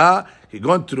והסרה,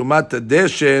 כגון תרומת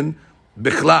הדשן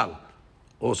בכלל.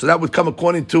 So that would come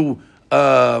according to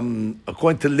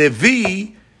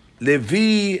Levi.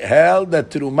 Levi held that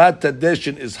תרומת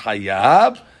הדשן is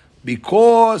hayav,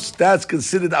 because that's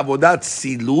considered avodat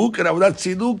siluk, and avodat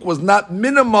siluk was not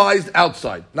minimized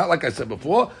outside. Not like I said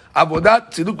before,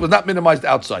 avodat siluk was not minimized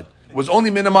outside. It was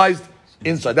only minimized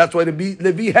inside. That's why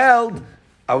Levi held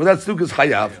avodat siluk is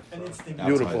chayav.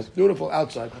 Beautiful, beautiful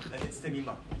outside. And it's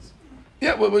temima.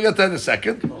 Yeah, we'll get to that in a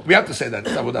second. We have to say that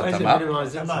it's avodat tama.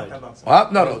 Tama.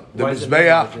 No. The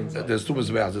mizbeach. There's two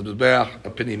mizbeachs. There's mizbeach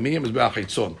pinimi and mizbeach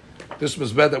chitzon. This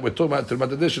mizbeach that we're talking about,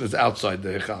 the addition, is outside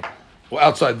the hechal. Or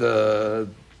outside the,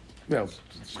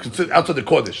 it's considered outside the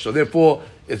Kodesh. So therefore,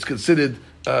 it's considered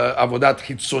avodat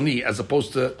hitzoni, as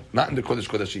opposed to not in the Kodesh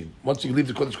Kodashim. Once you leave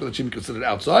the Kodesh Kodashim, you consider it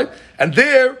outside. And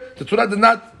there, the Torah did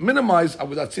not minimize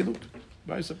avodat siluk.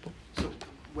 Very simple. So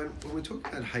when we talk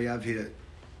about hayav here,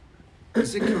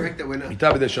 is it correct that we're not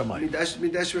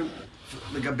Midash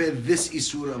Legabe this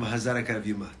isur of hazara karev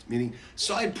yumat? Meaning,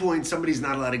 side point, somebody's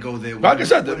not allowed to go there. Like I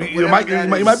said, you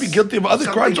might be guilty of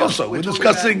other crimes also. We're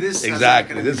discussing this hazara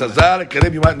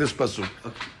karev yumat in this pasuk.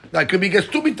 Now it could be gets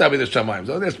two mitav in the shamayim.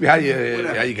 So that's how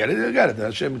you get it. You got it.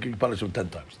 Hashem can punish him 10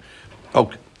 times.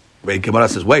 Okay. Wait, Gemara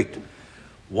says, wait.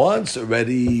 Once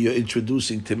already you're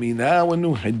introducing to me now a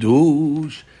new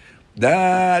hadush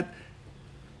that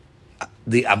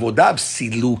the avodah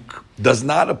siluk does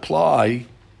not apply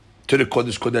to the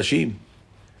Kodesh Kodashim,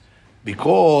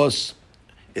 because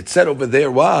it said over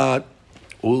there what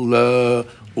mibet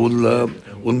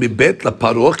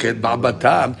laparochet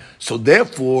ba'abatam. So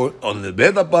therefore, on the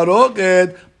bet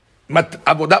laparochet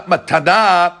avodat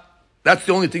matana, that's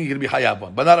the only thing you're going to be hayav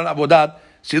on, but not on avodat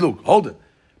siluk. Hold it.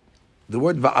 The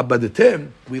word va'abadetem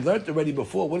we learned already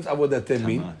before. What does avodatem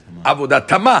mean? Avodat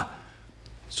tama.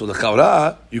 So the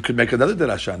chaura, you could make another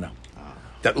derasha now.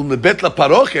 That umebet la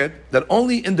parochet, that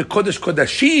only in the Kodesh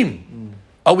Kodashim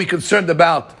are we concerned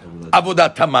about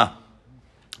avodat tama.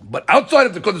 But outside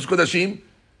of the Kodesh Kodashim,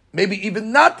 maybe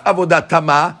even not avodat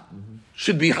tama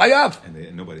should be chayav.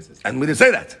 And nobody says that. And we didn't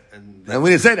say that. And we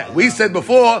didn't say that. We said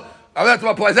before, avodat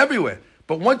tama applies everywhere.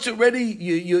 But once you're ready,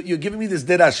 you're giving me this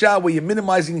derasha where you're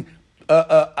minimizing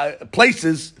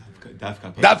places.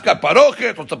 Dafka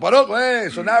parochet, what's a parochet? Hey,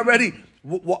 so now already,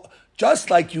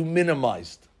 just like you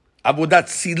minimized avodat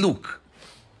siluk,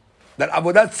 that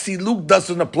avodat siluk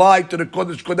doesn't apply to the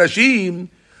Kodesh Kodashim,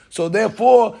 so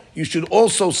therefore you should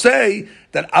also say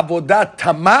that avodat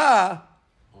tama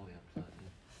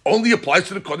only applies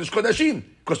to the Kodesh Kodashim,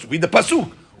 because read the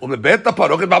pasuk, umebet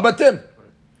parochet ba'abatem,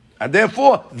 and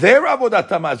therefore their avodat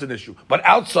tama is an issue, but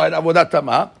outside avodat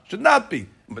tama should not be.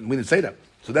 But we didn't say that.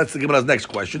 So that's the Gemara's next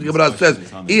question. The Gemara says,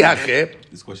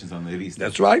 this question's on the Levi.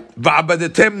 That's right.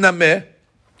 Va'abadetem nameh.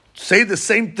 Say the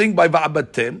same thing by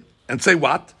va'abatem, and say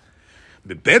what?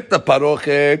 Bebet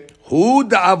parochet hu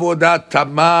da'avodat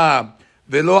tama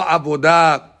velo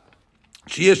avodah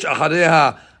sheyesh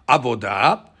achareha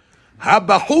avodah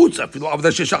habachutz afilu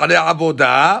avodah sheyesh achareha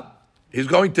avodah is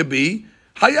going to be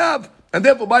hayav, and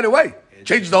therefore, by the way,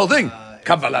 change the whole thing.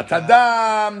 Kabbalat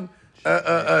hadam,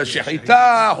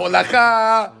 shechita,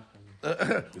 holacha.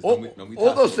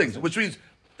 all those things, which means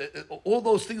all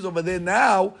those things over there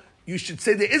now, you should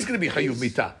say there is going to be chayuv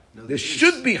mita. There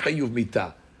should be chayuv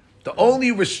mita. The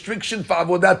only restriction for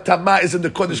avodat tama is in the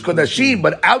kodesh kodashim,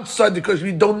 but outside the kodesh,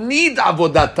 we don't need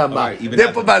avodat tama. Right,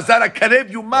 therefore, bazara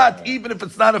karev yumat, even if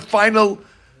it's not a final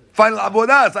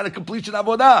avodah, it's not a completion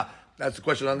avodah. That's the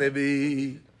question on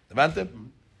Levi. Levante?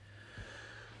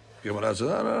 Gemara says,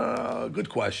 no, good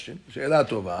question. She'ela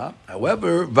tova.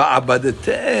 However,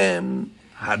 va'abadetem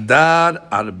hadar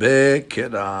arbe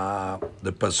kera.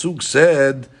 The pasuk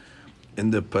said in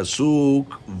the pasuk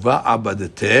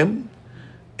va'abadetem,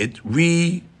 it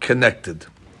reconnected.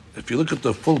 If you look at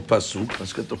the full pasuk,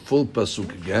 let's get the full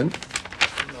pasuk again.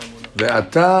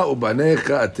 Ve'ata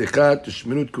ubanecha atecha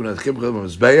tishminu et kunatchem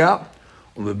b'mizbeach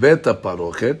u'bebet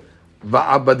ha'parochet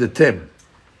va'abadetem.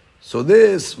 So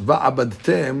this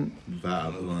va'abadetem,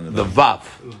 the vav.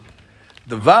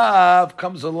 The vav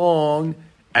comes along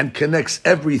and connects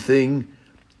everything,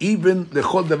 even the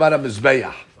chol devar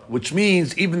ha'mizbeach, which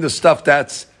means even the stuff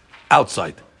that's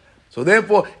outside. So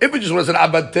therefore, if it just was an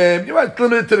abatem, you might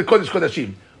limit it to the kodesh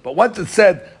kodashim. But once it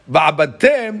said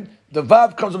va'abatem, the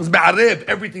vav comes along, ma'arev,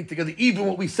 everything together, even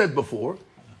what we said before,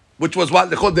 which was what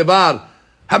the chol devar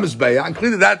ha'mizbeach, and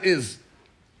clearly that is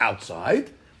outside.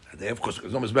 And there, of course,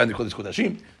 there's no mizbeach in the kodesh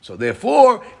kodashim. So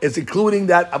therefore, it's including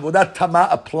that avodat tama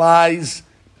applies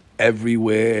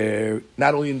everywhere,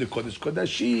 not only in the kodesh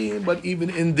kodashim, but even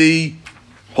in the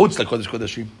hutz la kodesh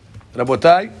kodashim.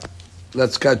 Rabotai,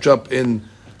 let's catch up in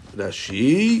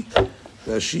Rashi.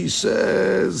 Rashi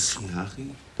says,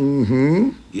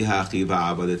 Yihachi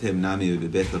va'abadetem nami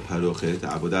bebet ha'parochet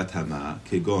avodat tama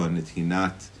kegon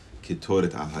netinat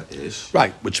ketoret al ha'esh.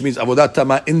 Right, which means avodat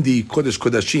tama in the kodesh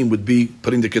kodashim would be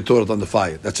putting the ketoret on the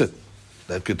fire. That's it.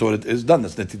 That ketoret is done.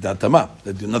 That's netidat tama.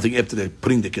 There's nothing after they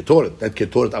putting the ketoret. That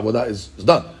ketoret avodah is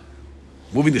done.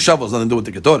 Moving the shovel has nothing to do with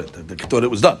the ketoret. The ketoret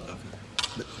was done.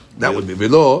 That would be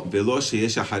below. Below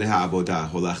sheyesh achareh avodah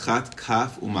holachat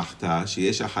kaf umachta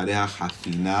sheyesh achareh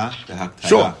chafina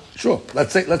v'haktara. Sure.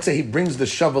 Let's say he brings the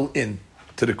shovel in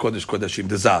to the kodesh kodashim,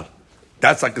 the zar.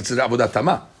 That's like considered avodah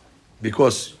tama,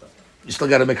 because you still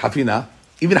got to make hafina.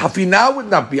 Even hafina would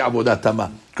not be avodah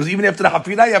tama, because even after the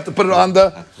hafina, you have to put it on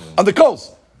the coals.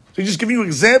 So he's just giving you an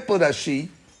example of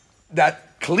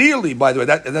that clearly, by the way,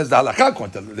 that's the halakha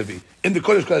according to Levi. In the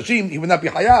kodesh kodashim, he would not be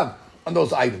hayav on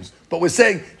those items. But we're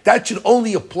saying that should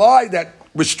only apply that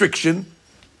restriction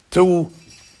to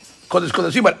kodesh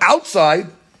kodashim. But outside,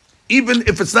 even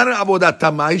if it's not an avodat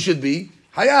tama, he should be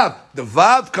hayav. The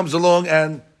vav comes along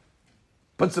and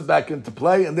puts it back into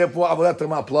play, and therefore avodat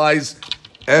tama applies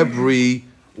everywhere.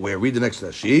 Read the next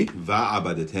Rashi.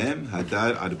 Va'abadetem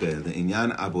hadar arbe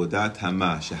le'inyan avodat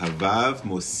tama shehavav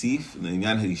mosif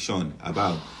le'inyan harishon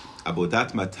abal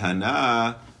avodat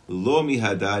matana lo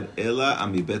mihadad ela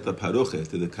amibet parochet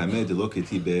to the kameh de lo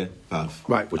keti bevav.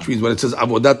 Right, which means when it says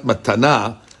avodat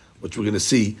matana, which we're going to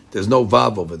see, there's no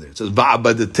vav over there. It says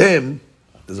va'abadetem,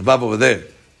 there's a vav over there.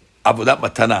 Avodat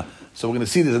matana. So we're going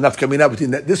to see there's enough coming out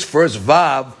between that. This first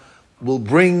vav will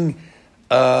bring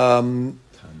tama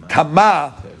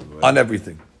on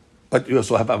everything. But you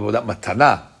also have avodat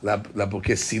matana, la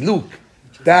bokeh siluk.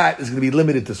 That is going to be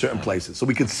limited to certain places. So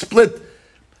we can split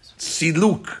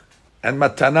siluk and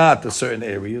matana to certain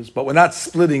areas, but we're not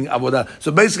splitting avodah.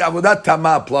 So basically, avodat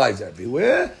tama applies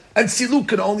everywhere, and siluk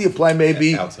can only apply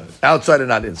maybe outside and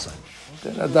not inside.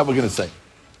 Okay, that's what we're going to say.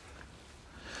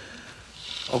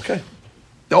 Okay,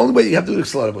 the only way you have to do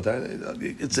it's you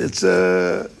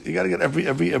got to get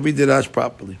every dirash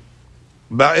properly.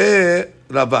 Ba'e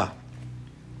Rava.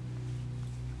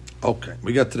 Okay,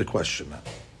 we got to the question now.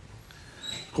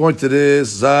 According to this,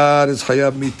 zar is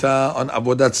chayav mita on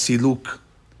avodat siluk.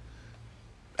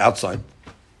 Outside,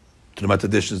 to the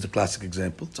Matadish is the classic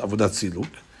example. It's avodat siluk,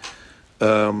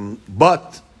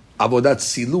 but avodat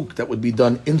siluk that would be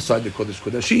done inside the kodesh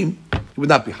kodashim, it would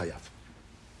not be hayav.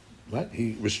 Right?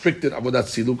 He restricted avodat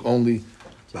siluk only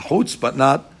lahutz, but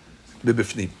not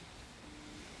bibifnim.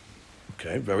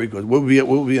 Okay, very good. What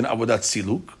will be an avodat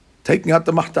siluk? Taking out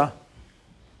the mahta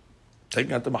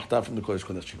from the kodesh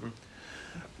kodashim.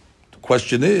 The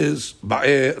question is,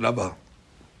 ba'e Rabba.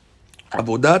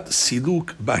 Avodat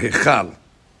siluk bahechal.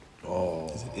 Oh,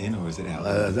 is it in or is it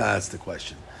out? That's the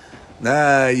question.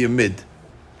 Nah, you're mid.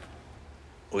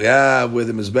 We have where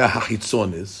the mizbeach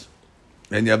hachitzon is,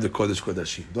 and you have the kodesh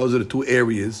kodashim. Those are the two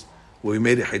areas where we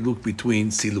made a hiluk between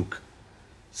siluk.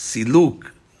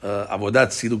 Siluk,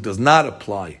 avodat siluk does not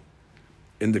apply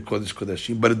in the kodesh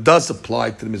kodashim, but it does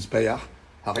apply to the mizbeach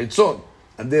hachitzon.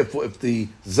 And therefore, if the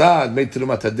zad made to the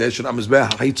matadesh and mizbeach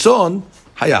hachitzon,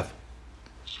 hayav.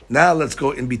 Now let's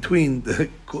go in between the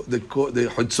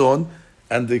Hotzon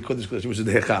and the Kodesh Kodashim, which is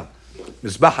the Hechal.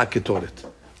 Mizbach HaKetoret,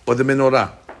 or the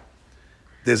Menorah.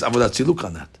 There's Avodat Siluk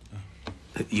on that.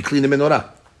 You clean the Menorah.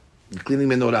 You're cleaning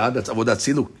Menorah, that's Avodat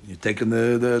Siluk. You're taking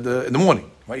the in the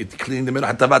morning, right? You're cleaning the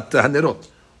Menorah, Hatavat HaNerot.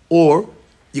 Or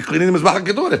you're cleaning the Mizbach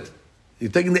HaKetoret.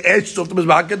 You're taking the edges off the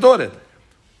Mizbach HaKetoret.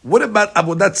 What about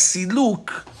Avodat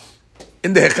Siluk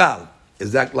in the Hechal?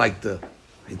 Is that like the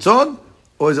Hitzon,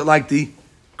 or is it like the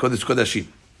Kodesh Kodashim?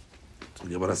 So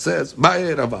the Gemara says,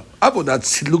 Ma'e Rava, Avodat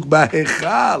Siluk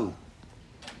ba'Hechal.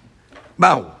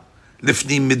 Ma'u,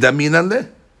 Lifnim Midaminan le,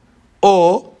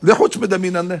 or Lechutz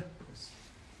Midaminan le.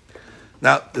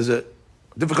 Now, there's a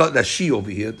difficult Rashi over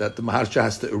here that the Maharsha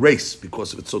has to erase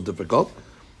because it's so difficult.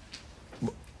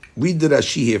 Read the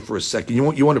Rashi here for a second. You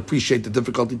want to appreciate the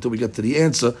difficulty until we get to the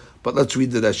answer, but let's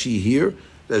read the Rashi here.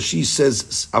 The Rashi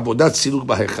says, Avodat Siluk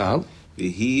ba'Hechal.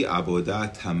 V'hi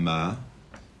avodat hama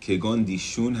kegon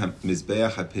dishun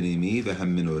hamizbeach hapinimi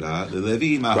v'hamenorah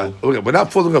l'levi mahu. Right. Okay, we're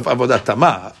not following of Avodat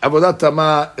Tama. Avodat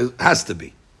Tama has to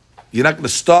be. You're not going to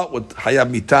start with Hayab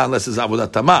Mita unless it's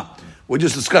Avodat Tama. We're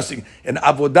just discussing an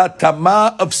Avodat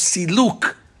Tama of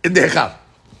Siluk in the Hechal.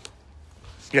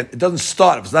 Again, it doesn't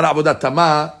start. If it's not Avodat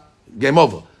Tama, game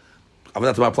over.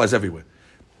 Avodat Tama applies everywhere.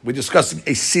 We're discussing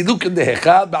a Siluk in the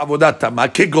Hechal ba'Avodat Tama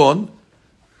kegon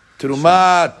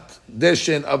Terumat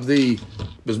Deshen of the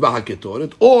Mizbach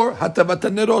HaKetoret, or Hatavat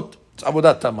HaNerot. It's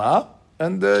Avodat Tama,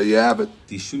 and you have it.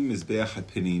 Dishun mizbeach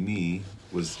hapinimi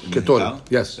was in Ketoret,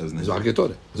 the yes. Mizbach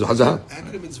HaKetoret. How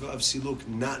could a mitzvah of siluk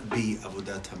not be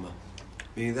avodat tama?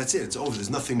 Meaning that's it. It's over. There's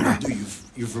nothing to do.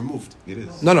 You've removed. It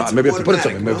is. No, maybe you have to put it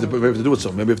automatic, somewhere. Maybe you have to do it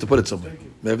somewhere. Maybe you have to put it somewhere.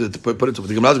 Maybe you have to put it somewhere.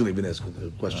 The Gemara is going to even ask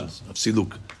questions of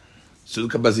Siluk.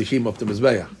 Siluk HaBazichim of the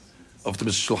Mizbeach, of the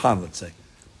Shulchan, let's say.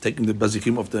 Taking the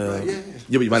Bazichim of the...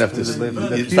 Yeah, but you might have to... You have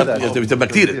to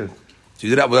maktir it. So you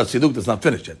did that without Siluk, that's not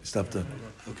finished yet. You still have to...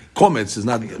 Comments is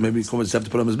not... Maybe comments have to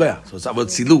put on Mizbeach. So it's not about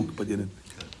Siluk, but you didn't...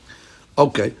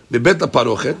 Okay. Bebet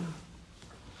HaParochet.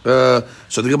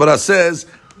 So the Gemara says...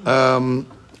 Avodat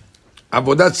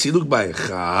Siluk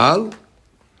ba'Hechal.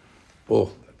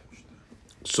 Oh.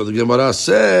 So the Gemara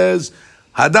says,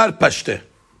 Hadar Pashteh.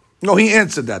 No, he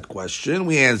answered that question.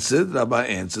 We answered, Rabbi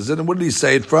answers it. And where did he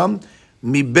say it from?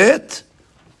 Mibet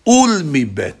ul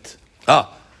mibet.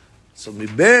 So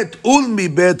mibet ul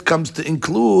mibet comes to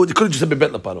include, you could have just said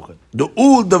mibet laparochet. The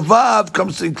ul, the vav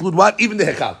comes to include what? Even the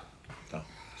hechal.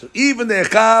 So even the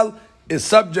hechal is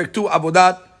subject to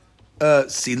avodat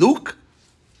siluk.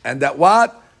 And that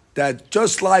what? That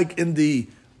just like in the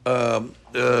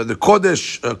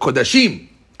Kodesh, Kodashim,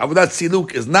 Avodat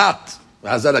Siluk is not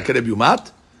Hazara Kareb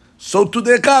Yumat, so to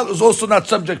the Hechal is also not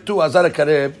subject to Hazara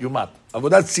Kareb Yumat.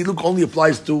 Avodat Siluk only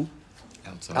applies to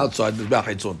outside the Mizbach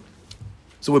Hitzon.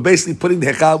 So we're basically putting the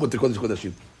Hechal with the Kodesh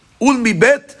Kodashim. Ul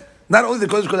Mibet, not only the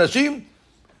Kodesh Kodashim,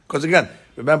 because again,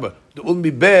 remember, the Ul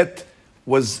Mibet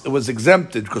was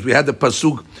exempted because we had the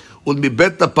Pasuk, Ul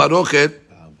Mibet La Parochet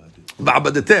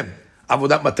Ba'abadetem.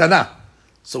 Avodat Matana.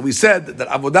 So we said that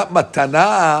Avodat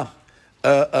Matana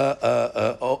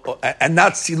and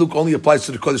not Siluk only applies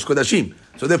to the Kodesh Kodashim.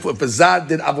 So therefore, if a Zad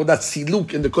did Avodat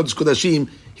Siluk in the Kodesh Kodashim,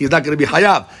 he's not going to be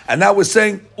Hayav. And now we're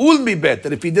saying Ul Mibet,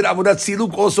 that if he did Avodat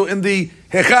Siluk also in the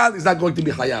Hechal, he's not going to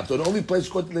be Hayav. So the only place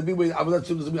where Avodat Siluk is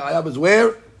going to be Hayav is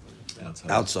where?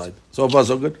 Outside. So far,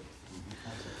 so good.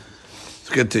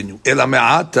 Continue.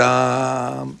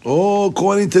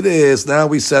 According to this, now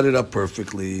we set it up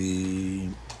perfectly.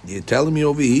 You're telling me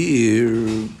over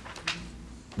here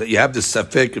that you have this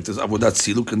safek if there's avodat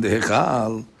siluk in the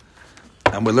hechal,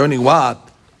 and we're learning what?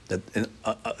 That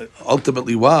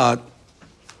ultimately what?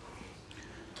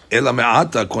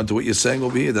 According to what you're saying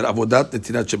over here, that avodat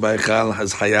netinat sheba'hechal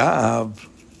has hayav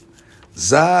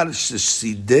zar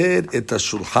shesider et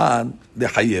hashulchan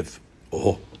lehayev.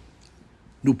 Oh,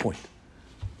 new point.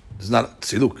 It's not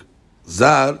siluk.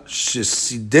 Zar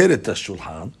shesider et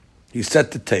hashulchan. He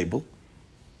set the table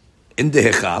in the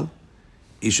hechal.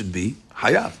 He should be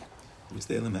hayav.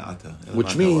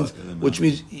 Which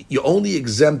means you only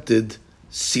exempted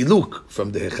siluk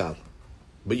from the hechal,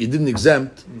 but you didn't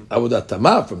exempt avodat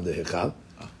tama from the hechal.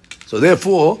 So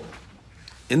therefore,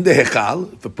 in the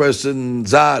hechal, if a person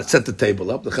zar set the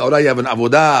table up, the chaura you have an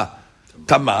avodah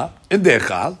tama in the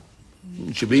hechal.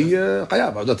 It should be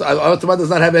chayav. Avodat tama does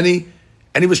not have any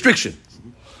restriction.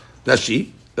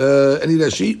 Rashi, any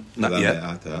Rashi? Not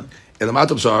yet.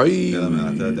 Elamat, I'm sorry.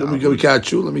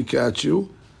 Let me catch you.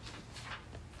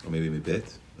 Or maybe mibet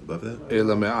above that.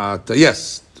 Elamat,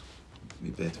 yes.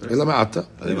 Ela me'ata.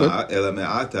 Ela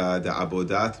me'ata, the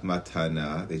abodat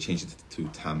matana, they changed it to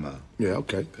tama. Yeah,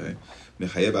 okay.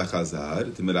 Mechayev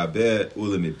achazar, the merabe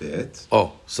ulemibet.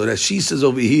 Oh, so that she says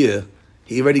over here,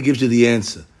 he already gives you the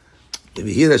answer. If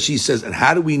you hear that she says, and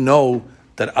how do we know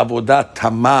that abodat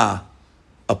tama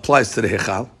applies to the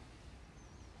hechal?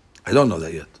 I don't know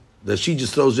that yet. That she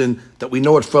just throws in that we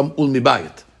know it from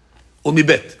ulmibayit,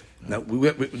 ulmibet. Now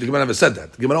the Gemara never said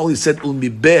that. The Gemara only said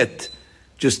ulmibet.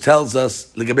 Just tells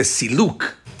us legabe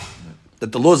siluk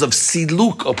that the laws of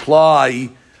siluk apply.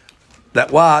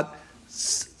 That what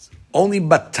only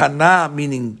matana,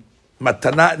 meaning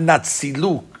matana, not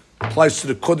siluk, applies to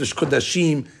the kodesh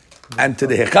kodashim and to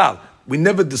the hechal. We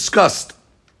never discussed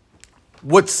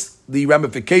what's the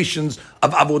ramifications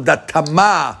of avodat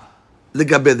tama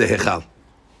legabe the hechal.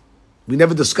 We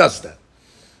never discussed that.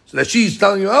 So that she's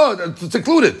telling you, oh, it's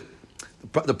included.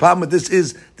 The problem with this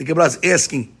is the Gemara is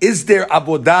asking: is there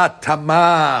avodat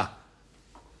tama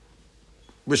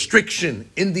restriction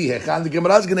in the hechal? The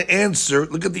Gemara is going to answer.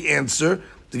 Look at the answer.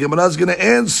 The Gemara is going to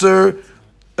answer.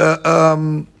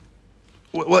 Well,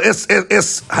 es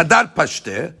hadar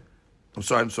pashte.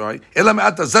 I'm sorry. Ela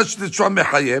me'ata zash t'shram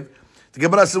mechayev. The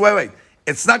Gemara says, wait.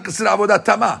 It's not considered avodat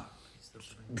tama.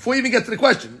 Before you even get to the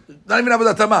question, not even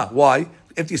avodat tama. Why?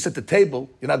 After you set the table,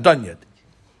 you're not done yet.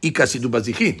 Ikas yidu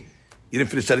bazichin. You didn't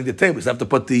finish setting the table. You have to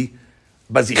put the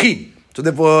bazichin. So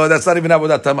therefore, that's not even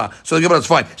avodat tama. So the Gemara is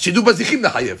fine. Shidu bazichin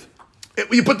chayev.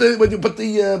 When you put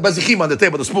the bazichim on the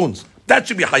table, the spoons, that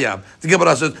should be hayav. The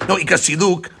Gemara says, no, ikas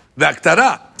shiluk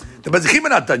ve'aktara. The bazichim are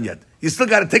not done yet. You still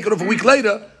got to take it off a week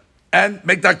later and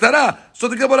make the aktara. So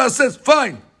the Gemara says,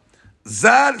 fine.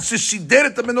 Zad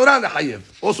sheshideret the menorah lechayev.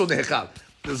 Also the hechal.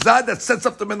 The zad that sets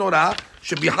up the menorah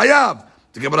should be hayav.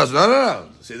 The Gemara says, no.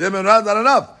 See, the menorah not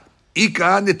enough.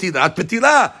 Ika netilat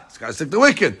petilah. It's got to stick the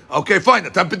wicked. Okay, fine.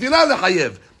 Natan petilah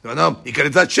lechayev. No. Ika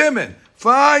netat shemen.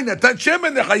 Fine. Natan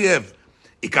shemen lechayev.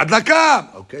 Ika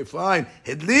hadlaka. Okay, fine.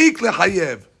 Hedlik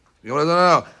lechayev. The Gemara says,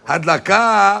 no.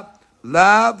 Hadlaka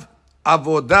lav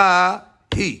avodah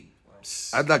hi.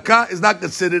 Hadlaka is not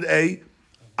considered a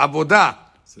avodah.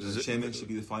 So the shemen should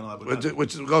be the final avodah.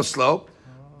 Which is go slow.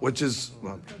 Go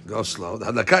slow. The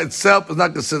hadlaka itself is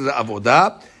not considered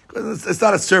avodah. It's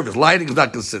not a service. Lighting is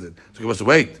not considered. So you must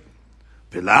wait.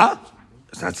 Pilah?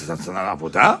 It's not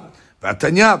avodah.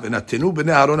 V'atanya v'natenu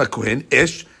b'nei Aaron HaKohen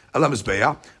esh al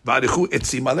ha-mizbeach v'arichu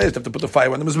etzim aleh. You have to put the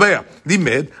fire on the mizbeach.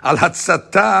 Limed al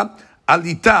hatzata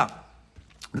alita.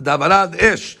 The davarad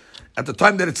esh. At the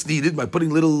time that it's needed, by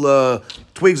putting little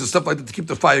twigs and stuff like that to keep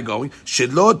the fire going.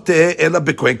 Shelo te ela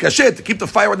b'kohen kashet. To keep the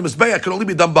fire on the mizbeach can only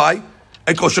be done by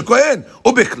a kosher kohen.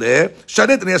 Ubichle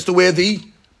sharet, and he has to wear the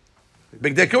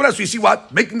big day kehuna. So you see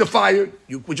what? Making the fire,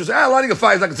 which is lighting a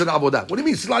fire is not considered avodah. What do you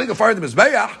mean? Lighting a fire in the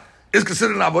mizbeach is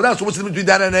considered an avodah. So what's the difference between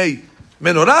that and a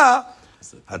menorah?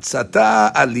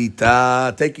 Hatzata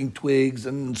alita, taking twigs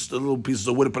and little pieces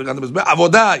of wood and putting on the mizbeach.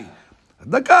 Avodai.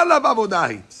 Hadlaka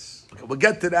avodai. Okay, we'll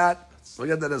get to that. We'll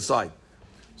get that aside.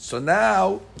 So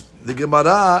now the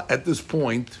Gemara at this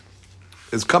point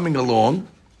is coming along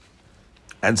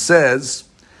and says.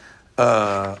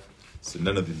 So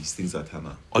none of these things are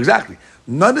tama. Exactly.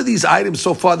 None of these items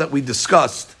so far that we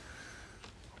discussed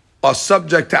are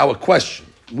subject to our question.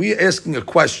 We're asking a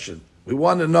question. We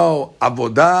want to know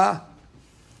avodah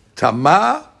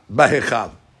tama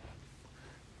bahechal.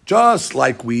 Just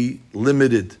like we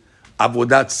limited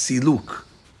avodat siluk.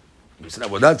 We said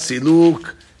avodat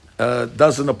siluk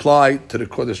doesn't apply to the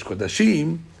kodesh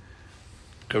kodashim,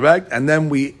 correct? And then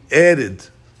we added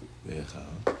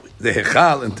the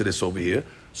hechal into this over here.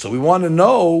 So we want to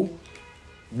know,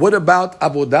 what about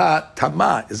avodah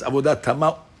tama? Is avodah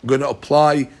tama going to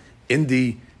apply in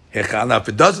the hechal? Now, if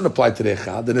it doesn't apply to the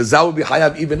hechal, then the zal will be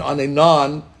hayav even on a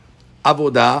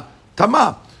non-avodah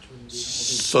tama.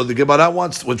 So the Gemara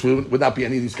wants, which would not be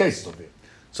any of these cases over here.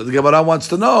 So the Gemara wants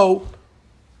to know,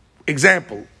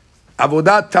 example,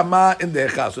 avodah tama in the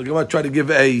hechal. So the Gemara try to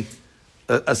give a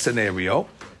scenario,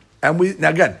 and now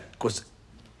again, because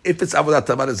if it's avodah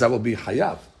tama, the zal will be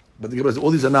hayav. But the Gemara says all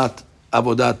these are not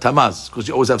avodah tamaz, because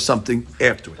you always have something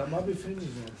after it.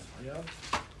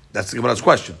 That's the Gemara's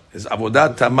question. Is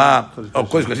avodah tama? Oh,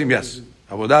 question, yes.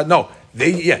 Avodah, no.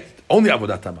 Only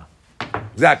avodah tama.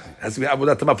 Exactly. It has to be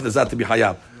avodah tama for the zat to be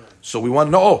hayab. So we want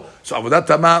to know. So avodah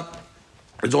tama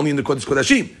is only in the kodesh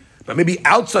kodashim, but maybe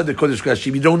outside the kodesh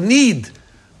kodashim you don't need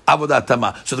avodah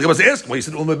tama. So the Gemara says, well, you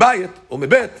said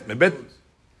mebet,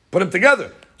 put them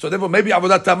together. So therefore, maybe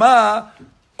avodah tama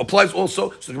applies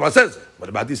also. So the Gemara says, what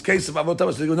about these cases of avodah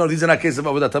tama? So they go, no, these are not cases of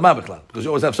avodah tama because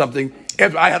you always have something.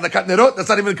 After I had the kat nerot, that's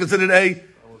not even considered a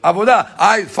avodah.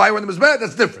 I fire on the mizbeh,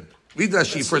 that's different. Read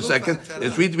Rashi for a second.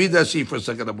 Let's read Rashi for a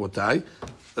second, Abotai.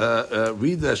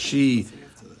 Read Rashi.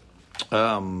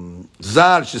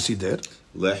 Zar shesider.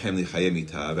 לחם לחיים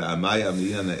איתה, ועמי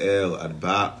אמרינן לאל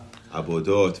ארבע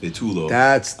עבודות ותו לו.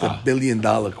 That's the $1 billion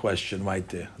question right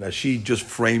there. Rashi just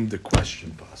framed the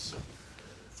question for us.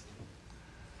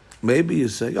 Maybe you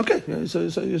say, okay, you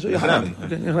say you're hayav.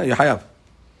 Okay, you're hayav.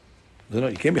 No,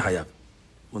 you can't be hayav.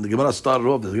 When the Gemara started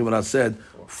off, the Gemara said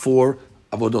 4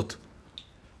 avodot.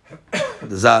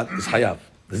 The Zar is hayav.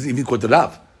 This is even quoted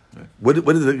Rav. What did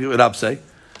the Rav say?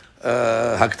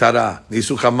 Haktara,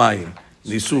 nisuch hamayim,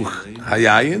 nisuch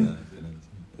hayayin,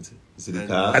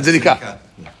 and zedikah.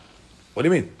 What do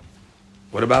you mean?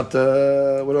 What about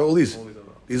all these?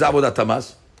 These avodat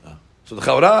tamas. So the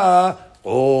Chaura,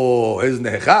 here's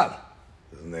nehechal.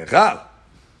 Nehechal.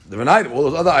 Different item. All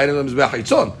those other items are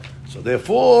mizbeach. So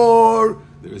therefore,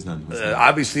 there is none.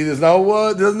 Obviously, there's no.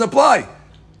 It doesn't apply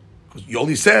because you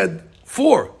only said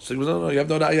 4. So he goes, no, you have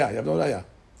no raya. You have no raya.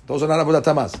 Those are not avodat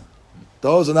tamas.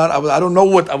 Those are not. I don't know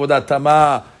what avodat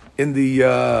tamah in the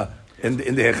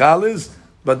hechal is,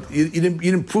 but you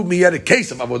didn't prove me yet a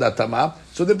case of avodat tamah.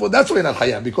 So therefore, that's why you're not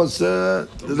hayab because the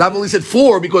Rav only said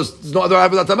 4 because there's no other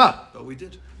avodat tamah. But we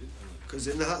did. Because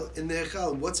in the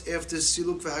hechal, what's after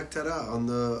siluk v'haktara on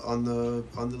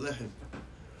the lechem?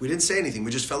 We didn't say anything.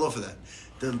 We just fell off of that.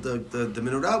 The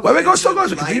menorah. Wait, go.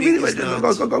 Continue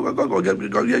reading.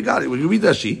 Go. You got it. Will you read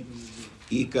that sheet?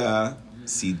 Ika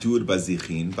sidur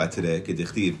bazichin batre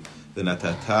kedechtiv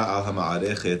v'natata al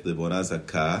hama'arechet lebona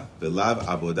zakah v'lav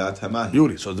avodat hamahi.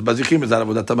 Yuri. So the bazichim is not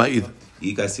avodat tamah either.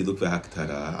 Ika siluk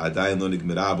v'haktara עדיין לא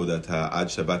נגמרה עבודתה עד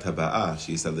שבת הבאה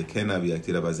שיסלקנה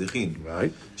ויקטירה בזיכין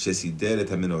שסידר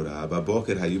את המנורה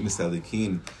בבוקר היו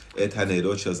מסלקים את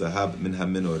הנרות של זהב מן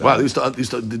המנורה. Wow, they used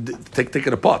to take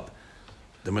it apart.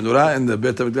 The menorah and the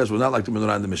Beit HaMikdash was not like the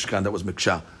menorah in the Mishkan. That was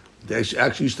Miksha. They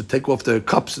actually used to take off the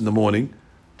cups in the morning,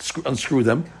 unscrew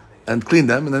them, and clean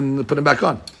them, and then put them back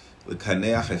on. Oh, that's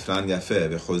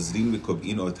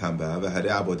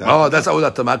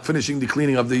Avodat Tamak, finishing the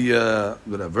cleaning of the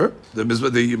whatever, the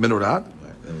menorah.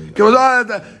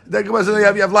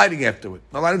 You have lighting afterward.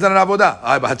 No, lighting's not an avodah.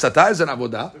 But Hatzatah is an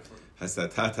avodah.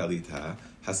 Hasatat alita,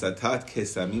 hasatat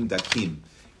kesamim dakim.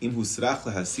 אם הוסרח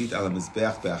להסית על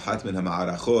המזבח באחת מן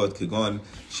המערכות, כגון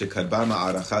שקרבה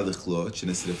מערכה לכלות,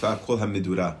 שנשרפה כל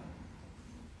המדורה.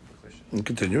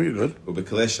 Continue, you're good.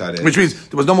 ובכלי שרת. Which means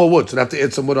there was no more wood, so they have to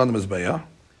add some wood on the מזבח.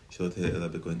 שלא תהיה אלא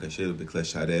בכהן כשר ובכלי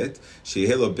שרת,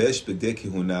 שיהיה לובש בגדי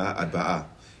כהונה 4.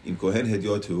 אם כהן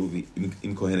הדיוט הוא,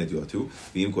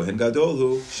 ואם כהן גדול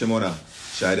הוא, 8.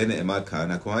 שהרי נאמר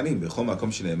כאן הכהנים, בכל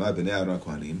מקום שנאמר בני אהרון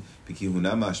הכהנים,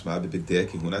 בכהונה משמע בבגדי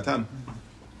כהונתם.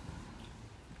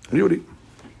 Beauty.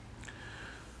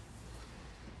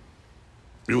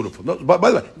 Beautiful. No, by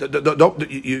the way,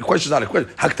 your question is not a question.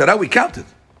 Haktara we counted.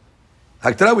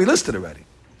 Haktara we listed already.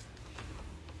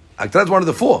 Haktara is one of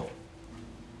the 4.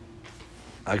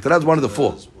 Haktara is one of the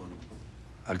 4.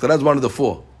 Haktara is one of the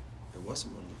 4. It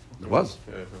wasn't one of the 4. It was.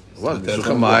 It was. Nisuch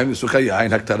hamayim, nisuch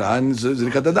hayayin, haktara, and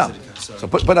zirikat adam. So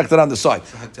put haktara on the side.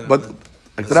 But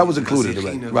Haktara was included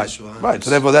already. Right. So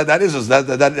therefore, that is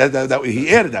that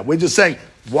he added that. We're just saying,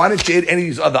 why didn't you add any of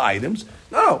these other items?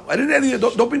 No, I didn't add any.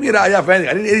 Don't bring me the ayah for anything.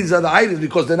 I didn't add these other items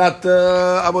because they're not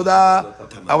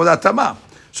avodah tamah.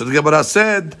 So the Gemara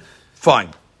said,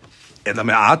 fine.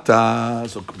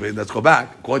 So let's go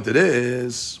back. According to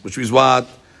this, which means what?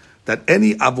 That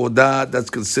any avodah that's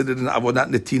considered an avodah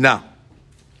netina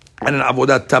and an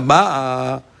avodah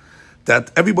tamah,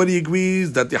 that everybody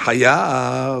agrees that the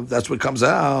hayav, that's what comes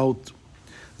out.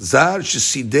 Zar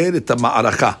shesider et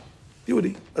ma'aracha.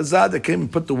 Yuri, a zar that came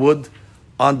and put the wood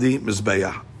on the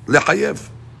mizbeah. Lehayev.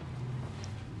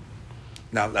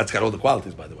 Now, that's got all the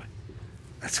qualities, by the way.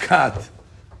 That's got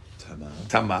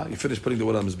tama. You finish putting the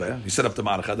wood on the mizbeah. You set up the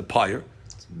ma'aracha, the pyre.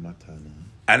 It's matana.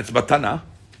 And it's matana.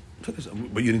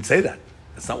 But you didn't say that.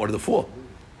 That's not one of the 4.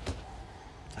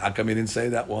 How come you didn't say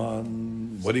that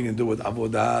one? What are you going to do with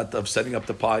avodat of setting up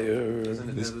the pyre?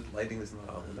 Lighting is not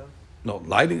avodah? No,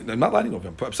 lighting. I'm not lighting over.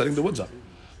 I'm setting the woods up.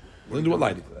 What do you do with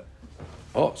lighting?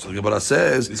 Oh, so the Gemara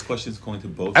says this question is going to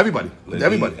both. Everybody.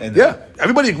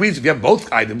 Everybody agrees. If you have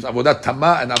both items, avodat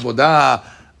tama and avodah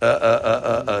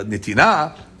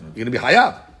nitina, you're going to be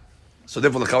hayab. So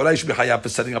therefore, the chaura should be hayab for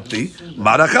setting up the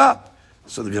maracha.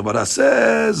 So the Gemara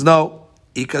says no.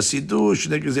 After you set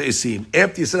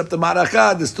up the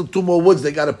maracha, there's still 2 more woods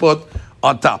they got to put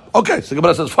on top. Okay, so the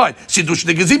Gemara says fine. Sidush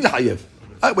negezim nechayev.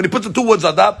 When he puts the 2 woods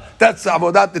on top, that's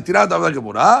avodat netina avodat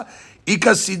gemura. Ika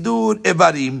sidur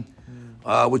evarim,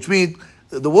 which means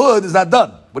the wood is not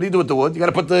done. What do you do with the wood? You got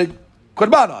to put the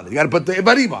korban on it. You got to put the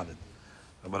evarim on it.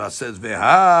 Gemara says,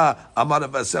 "Veha amar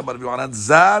v'aseh bar Yohanan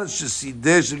zar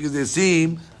shesideh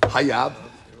shegizesim hayav."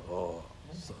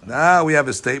 Now we have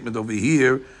a statement over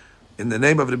here in the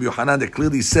name of Rabbi Yohanan that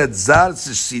clearly said zar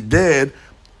shesideh.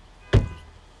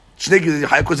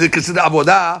 Because it's considered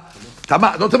avodah.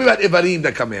 Don't tell me about ivarim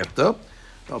that come after.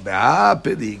 No,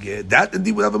 that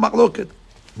indeed would have a machloket.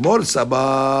 Mor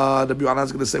sabar, Rabbi Yohanan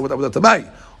is going to say what avodah tamai.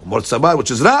 Mor sabar,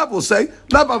 which is Rav, will say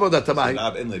not avodah tamai.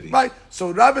 Rav and Levi. Right. So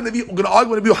Rav and Levi are going to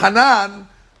argue with Rabbi Yohanan.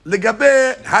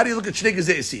 Legabe, how do you look at shnei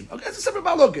gezesim? Okay, it's a separate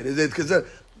machloket. Is it because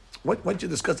once you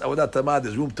discuss avodah tamai,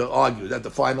 there's room to argue. Is that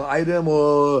the final item,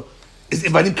 or is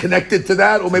ivarim connected to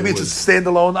that, or maybe it's a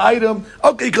standalone item?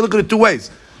 Okay, you can look at it two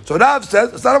ways. So Rav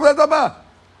says it's not avodah tamai.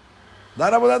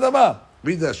 Not avodah tamai.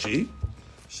 Read Rashi.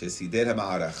 Shesideh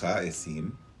ha'ma'aracha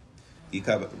esim.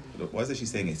 Why is she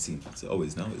saying esim? It's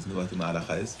always, no? Isn't what the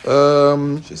ma'aracha is?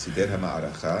 Shesideh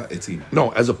ha'ma'aracha esim.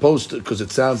 No, as opposed to, because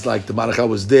it sounds like the ma'aracha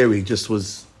was there, he just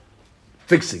was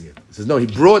fixing it. He says, no, he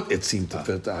brought esim to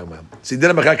fit the Amam.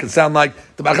 Sideh ha'ma'aracha can sound like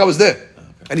the ma'aracha was there.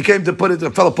 And he came to put it,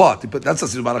 it fell apart. That's not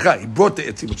Siddur Ma'aracha. He brought the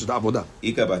etzim, which is the avodah.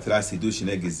 Ika batra sidur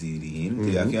shnei gezirin.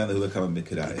 Tiyakian lehu kama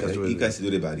mikra. Ika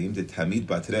sidur evarim. The tamid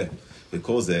batre.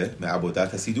 Because me'avodat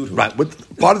hasidur. Right.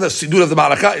 Part of the sidur of the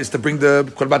Ma'aracha is to bring the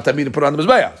korban tamid and put it on the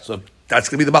mizbeah. So that's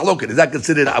going to be the machloket. Is that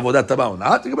considered avodat tamah or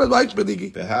not? Think about it.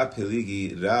 Peligi. Beha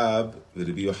peligi Rab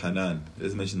v'Rabbi Yohanan. It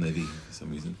doesn't mention Levi for some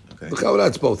reason. Okay. Look how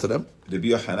that's both of them. Rabbi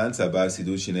Yohanan sabar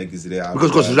sidur shnei gezirei.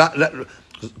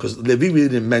 Because Levi really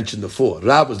didn't mention the four.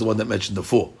 Rab was the one that mentioned the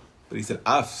four. But he said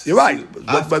af. You're right.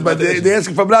 But they're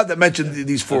asking from Rab that mentioned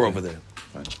these four over there.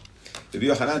 Fine. Rabbi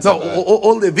Yohanan no,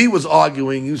 all Levi was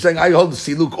arguing, he was saying, I hold the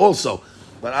Siluk also.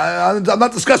 But I'm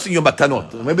not discussing your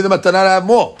matanot. Maybe the matanot have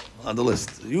more on the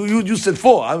list. You said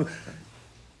four.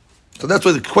 So that's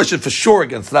why the question for sure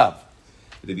against Rab.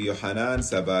 Rabbi Yohanan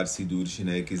sabar sidur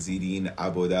shnei gezirin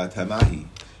avodat hamahi.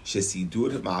 שסידור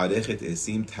מערכת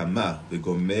עשים תמה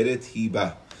וגומרת היבה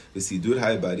וסידור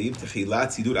העברים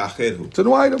תחילת סידור אחר הוא. It's a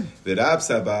new item. ורב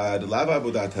סבר לאו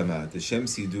עבודת תמה, תשם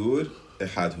סידור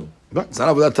אחד הוא. It's not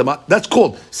עבודת תמה. That's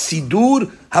called סידור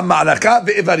המערכה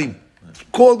ואיברים.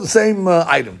 Called the same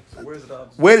item. So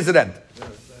where does it end?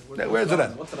 Where does it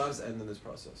end? What's the Rav's end in this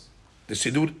process? The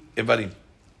sidur ivarim.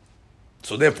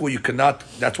 So therefore you cannot,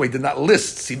 that's why he did not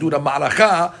list sidur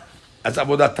hama'aracha as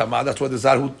avodat tamah. That's why the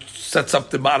Zar who sets up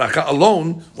the ma'aracha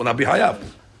alone will not be hayav.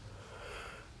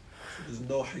 There's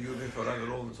no Shiur for Rav at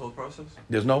all in this whole process?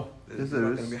 There's no? There's not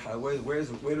going to be where does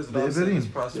the The Rav say in this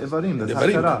Ivarim. process? Ivarim. The That's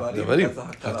Ivarim. Haftarah. The Ivarim.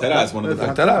 Haftarah is one of the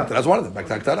That's one of them. Back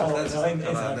to Haftarah. That's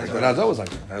Haftarah is always like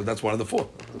that. That's one of the four.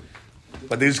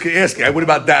 But they just keep asking, what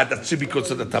about that? That should be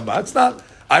considered tamah. It's not.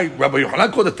 Rabbi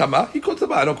Yochanan called it tamah. He called it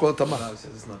tamah. I don't call it tamah. Rav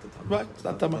says it's not the Tamah. Right, it's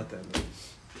not tamah.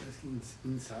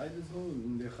 Inside as well,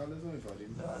 in the Echal as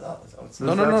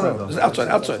well. No. It's outside.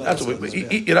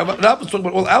 Rav was talking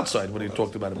about all outside when he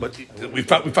talked about it. But we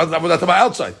found out about tamah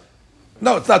outside.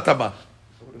 No, it's not tamah.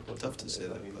 Tough to say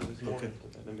that. Okay.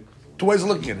 Two ways of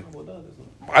looking at it.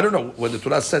 I don't know when the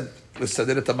Torah said let's set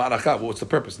it to ma'aracha. What's the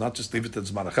purpose? Not just leave it to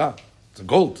ma'aracha. It's a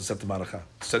goal to set the ma'aracha.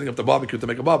 Setting up the barbecue to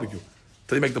make a barbecue.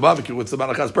 Until you make the barbecue, what's the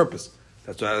ma'aracha's purpose?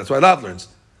 That's why Rav learns.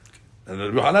 And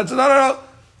the Yohanan said, no.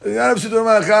 You gotta have sidur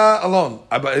ma'aracha alone.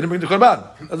 I didn't bring the korban.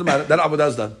 Doesn't matter. That avodah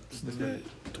is done.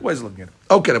 Two ways of looking at it.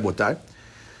 Okay, Rabotai.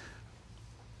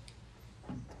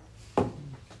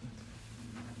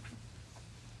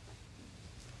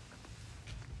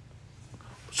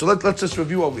 So let's just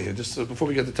review over here, just before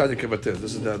we get to Tanya Kevatir.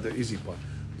 This is the easy part.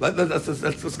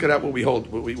 Let's get out what we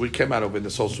hold. We came out over in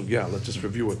this whole sugya. Let's just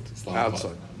review it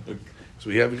outside. So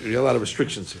we have a lot of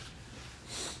restrictions here.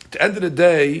 At the end of the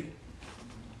day,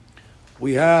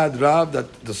 we had Rav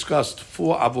that discussed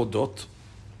 4 avodot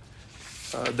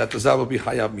that the Zar will be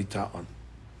hayav mita on.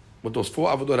 What those 4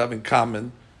 avodot have in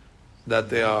common, that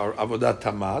they are avodat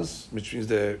tamaz, which means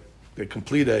they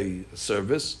complete a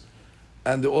service,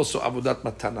 and they're also avodat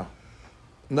matana.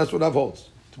 And that's what Rav holds.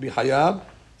 To be hayav,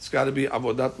 it's got to be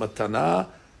avodat matana,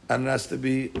 and it has to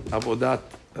be avodat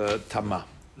tama.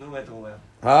 No matter where.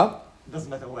 Huh? It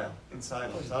doesn't matter where. Inside,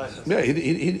 outside. Yeah,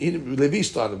 Levi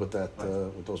started with that,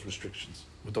 with those restrictions,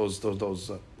 with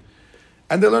those.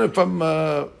 And they learned it from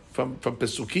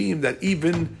Pesukim that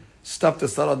even stuff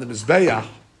that's not on the Mizbeah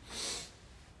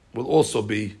will also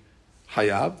be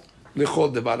hayav.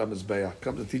 Lechol devar Mizbeah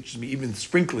comes and teaches me even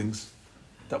sprinklings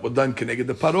that were done keneged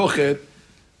the parochet,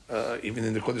 even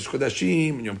in the Kodesh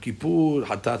Kodashim, in Yom Kippur,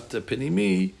 Hatat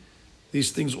Penimi,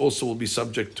 these things also will be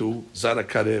subject to Zara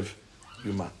Karev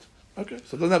Yumat. Okay,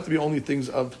 so it doesn't have to be only things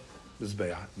of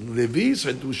Mizbeah. Levi's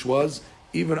Hadush was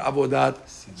even Avodat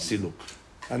Siluk.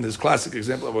 And his classic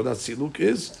example of Avodat Siluk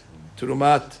is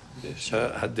Terumat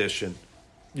Hadeshin.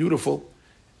 Beautiful.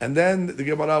 And then the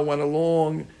Gemara went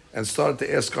along and started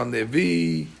to ask on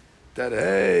Levi that,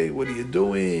 hey, what are you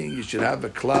doing? You should have a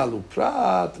klal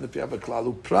uprat, and if you have a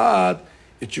klal uprat,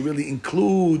 it should really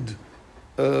include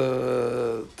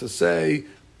to say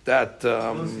that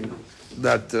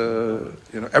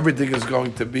everything is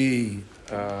going to be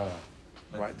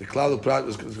right. The klal uprat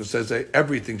was going to say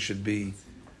everything should be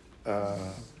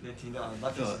Netina,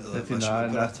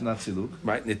 not siluk.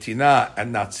 Right, netina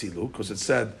and not siluk, because it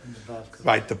said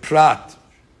right the prat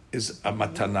is a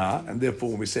matana, and therefore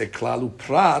when we say klalu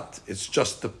prat, it's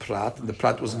just the prat, and the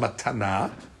prat was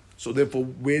matana. So therefore,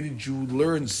 where did you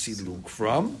learn siluk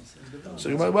from? So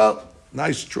you might, well,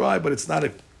 nice try, but it's not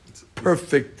a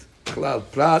perfect klal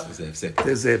prat. There's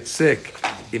a hefsek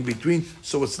in between,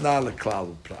 so it's not a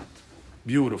klalu prat.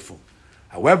 Beautiful.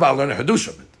 However, I'll learn a hadush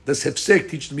of it. This hefsek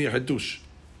teaches me a hadush.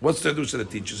 What's the hadush that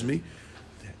it teaches me?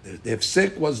 The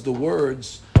hefsek was the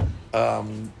words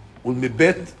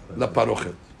ulmibet la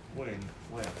parochet. Where?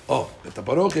 Oh, the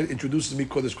parochet introduces me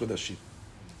kodesh kodashim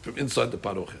from inside the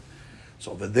parochet.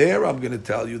 So over there, I'm going to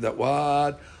tell you that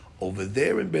what over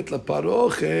there in Bet la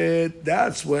parochet,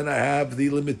 that's when I have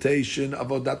the limitation of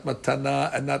avodat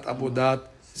matana and not avodat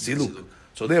siluk.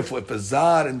 So therefore, if a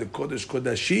zar in the kodesh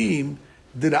kodashim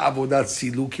did a avodat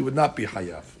siluk, he would not be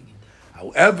hayav.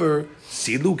 However,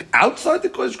 siluk outside the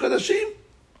kodesh kodashim,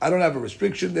 I don't have a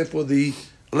restriction. Therefore, the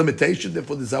limitation.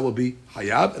 Therefore, the zar will be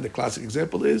hayav. And the classic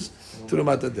example is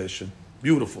terumat hadeshin.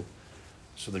 Beautiful.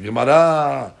 So the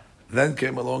Gemara then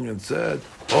came along and said,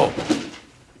 "Oh,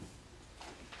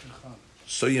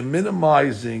 so you're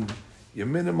minimizing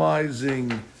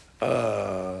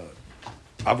avodat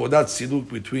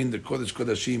siluk between the kodesh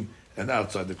kodashim and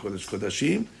outside the kodesh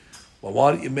kodashim. Well,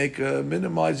 why don't you make a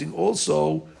minimizing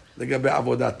also the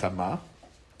avodat tama,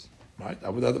 right?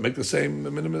 Avodat make the same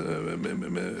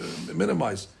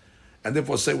minimize, and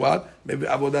therefore say what? Maybe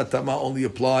avodat tama only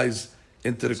applies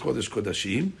into the kodesh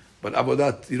kodashim, but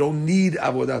avodat you don't need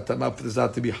avodat tama for the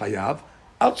zat to be hayav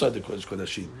outside the kodesh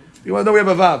kodashim. You want to know we have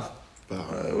a vav. We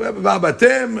have a vav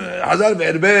batem hazar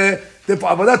ve'erbe. Therefore,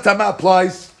 avodat tama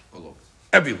applies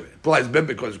everywhere. It applies ben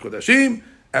bekodesh kodashim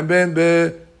and ben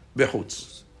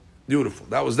behutz. Beautiful.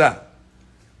 That was that.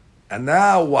 And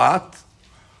now what?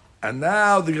 And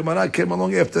now the Gemara came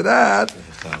along after that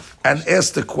and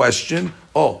asked the question,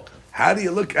 oh, how do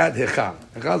you look at Hechal?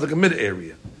 Hechal is like a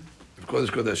mid-area. Of course,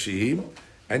 it's Kodashim.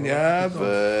 And you have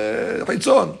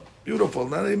Chaitzon. Beautiful.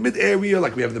 Now, in mid-area,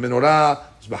 like we have the Menorah,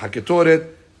 Haketoret,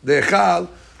 the Hechal.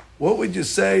 What would you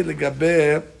say,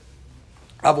 Legabe,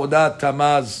 Avodat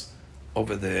Tamaz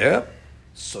over there?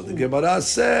 So the Gemara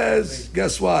says,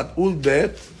 guess what?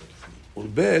 Ulbet.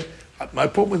 My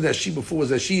problem with Rashi before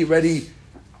was Rashi already,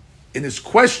 in his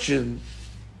question,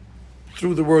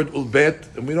 threw the word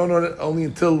ulbet, and we don't know it only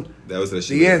until that was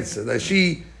the answer.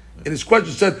 Rashi, in his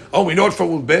question, said, "Oh, we know it from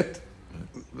ulbet."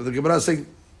 But the Gemara is saying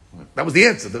that was the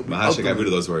answer. Mahasha got rid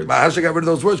of those words. Mahasha got rid of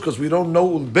those words because we don't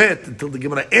know ulbet until the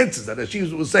Gemara answers that. Rashi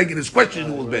was saying in his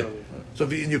question, ulbet. So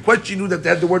if in your question you knew that they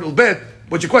had the word ulbet,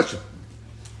 what's your question?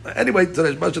 Anyway, so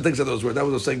there's a bunch of things that those words. That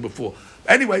was what I was saying before.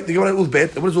 Anyway, the Gemara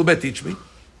ulbet. And what does ulbet teach me?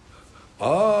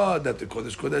 Oh, that the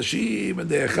Kodesh Kodashim and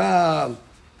the Echal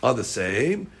are the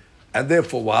same. And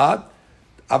therefore what?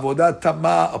 Avodat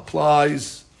Tama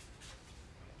applies.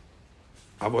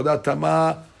 Avodat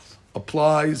Tama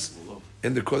applies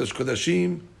in the Kodesh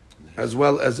Kodashim as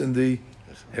well as in the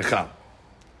Echal.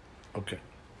 Okay,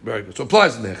 very good. So it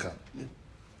applies in the Echal.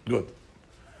 Good.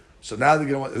 So now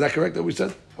is that correct that we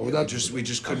said? We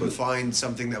just couldn't find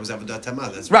something that was avodat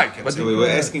tamah. That's right. But we were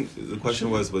asking. The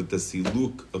question was does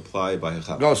siluk apply by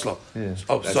hechal? Go slow. Yes.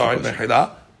 Oh, that's sorry,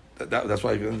 mechila. That's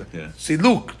why. Yeah.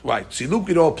 Siluk, right? Siluk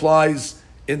applies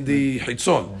in the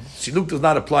hitzon. Siluk does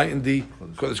not apply in the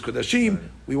kodesh kodashim.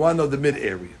 We want to know the mid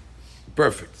area.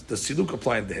 Perfect. Does siluk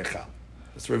apply in the hechal?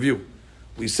 Let's review.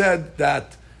 We said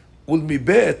that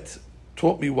ulmibet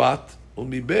taught me what?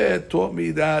 Ulmibet taught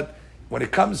me that when it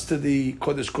comes to the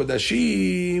Kodesh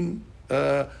Kodashim,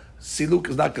 Siluk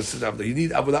is not considered avodah. You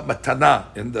need avodat matana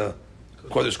in the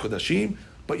Kodesh Kodashim,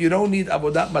 but you don't need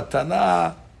avodat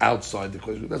matana outside the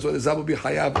Kodesh. That's why the Zab will be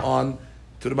hayav on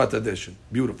Terumat Hadeshin.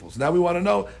 Beautiful. So now we want to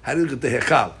know how to look at the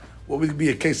Hechal. What would be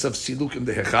a case of Siluk in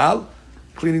the Hechal?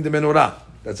 Cleaning the menorah.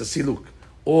 That's a Siluk.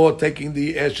 Or taking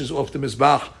the ashes off the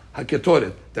Mizbach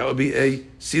HaKetoret. That would be a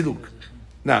Siluk.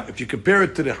 Now, if you compare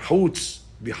it to the Chutz,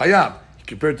 be hayav.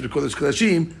 Compared to the Kodesh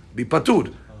Kodashim, be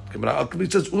patur.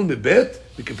 It says ulmibet.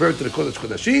 We compare it to the Kodesh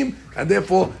Kodashim, and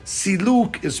therefore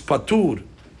siluk is patur.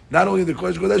 Not only in the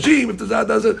Kodesh Kodashim, if the Zah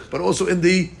does it, but also in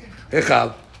the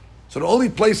Hechal. So the only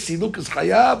place Siluk is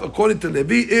Chayav, according to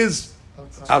Levi, is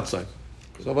outside.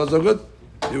 So far, so good?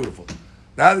 Beautiful.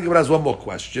 Now the Gemara has one more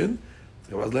question. The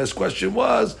Gemara's last question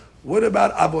was, what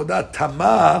about Avodat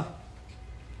Tamah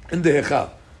in the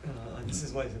Hechal?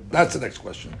 That's the next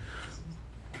question.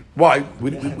 Why?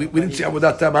 We didn't see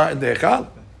Avodat Tamah in the Hechal?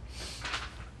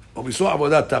 Well, we saw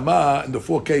Avodat Tamah in the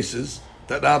 4 cases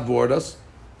that Rab brought us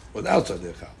was outside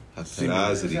the Hechal.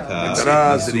 Hatara,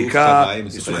 Zerika, Zerika,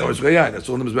 Yisrael, that's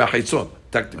all the Mizbeach Haitzon,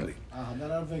 technically.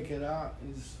 Hadara Vekera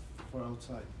is for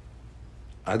outside.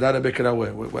 Hadara Bekera,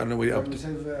 where are we up When we to? say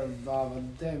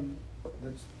Va'avantem,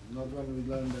 that's not when we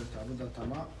learn that Avodat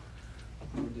Tamah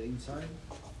for the inside.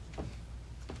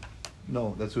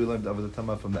 No, that's what we learned Avodat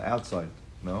Tamah from the outside.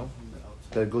 No?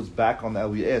 That goes back on that.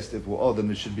 We asked if,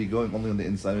 then it should be going only on the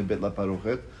inside, a bit la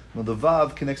parochet. No, the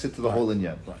Vav connects it to the whole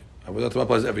inyan. Right. Avodat Tamah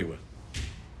applies everywhere.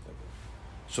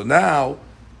 So now,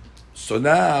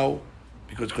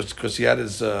 because he had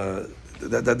his that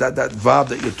vav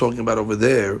that you're talking about over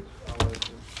there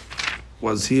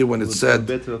was here when it said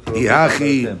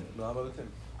Iachi.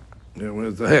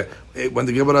 When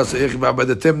the Gemara says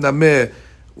Va'abatem nameh,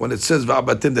 when it says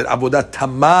Va'abatem, that Avodat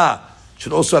Tamah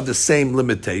should also have the same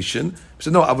limitation.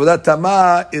 So no, Avodat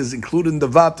Tamah is included in the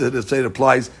vav that say it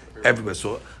applies everywhere.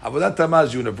 So Avodat Tamah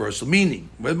is universal, meaning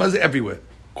everywhere.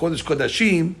 Kodesh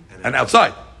Kodashim and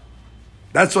outside.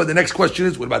 That's why the next question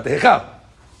is, what about the Hechal?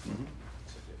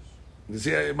 You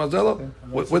see, Mazalo?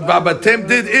 What Va'abatem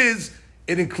did is,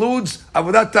 it includes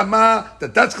Avodat Tamah,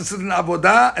 that's considered an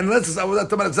Avodah, and unless it's Avodat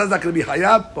Tamah, it's not going to be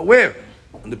Hayab, but where?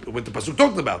 What the Pasuk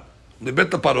talked about. The Bet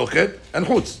Parochet and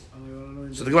Chutz.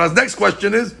 So the Gemara's next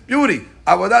question is, beauty.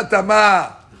 Avodat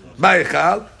Tamah,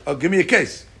 Ma'echal, give me a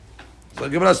case. So the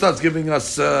Gemara starts giving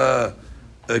us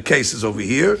cases over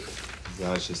here.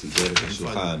 Okay,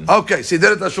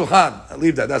 Sideret HaShulchan. I'll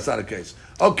leave that. That's not a case.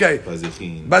 Okay.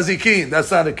 Bazikin. That's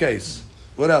not a case.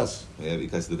 What else?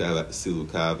 Because Menorah.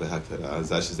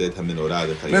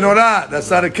 That's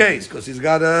not a case because he's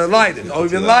got to light it. Oh,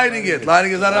 even lighting it.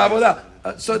 Lighting is not an avodah.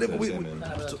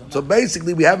 So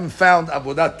basically, we haven't found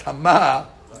avodah tamah.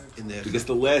 Because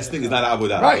the last thing is not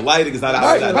avodah. Right. The lighting is not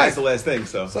avodah. Right. That's the last thing.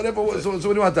 So Therefore, what do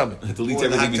you want to tell me? it deletes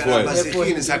everything before it.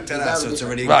 Bazikin is Haktara, so it's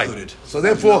already Right. included. So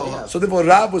therefore,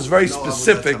 Rab was very No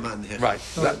specific. avodah tamah in the Right.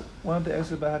 Why don't they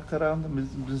ask about Haktara on the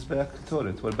Mizbeach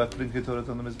Ketoret? What about putting Ketoret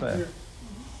on the Mizbeach?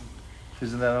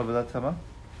 Isn't that Avodat Tamah?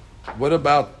 What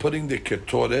about putting the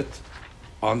ketoret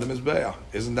on the mizbeach?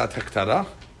 Isn't that haktara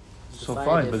So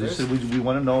fine, but you said we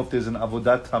want to know if there's an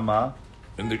Avodat Tamah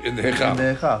in the in the hechal?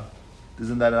 Hechal.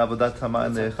 Isn't that an Avodat Tamah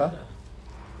in the Hechal?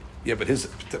 Yeah, but he's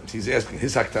asking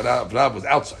his haktara of Rab was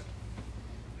outside.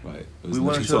 Right. We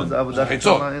want to show the Avodat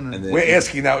Chitzon. Tamah in And the then- We're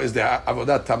asking now, is there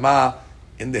avodat tamah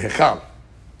in the hechal?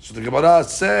 So the Gemara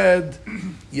said,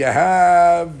 you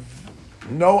have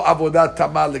no avodat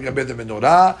tamah legabe the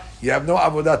menorah, you have no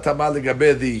avodat tamah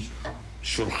legabe the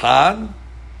shulchan.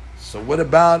 So what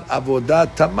about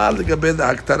avodat tamah legabe the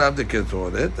haktara of the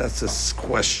ketoret? That's a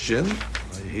question.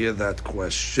 I hear that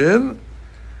question.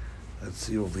 Let's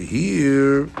see over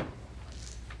here.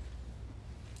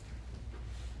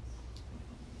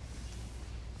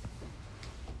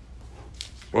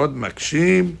 עוד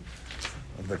מקשים,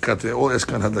 או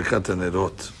אסכן הדלקת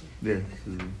הנרות. It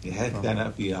had that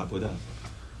not be avodah.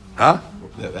 Huh?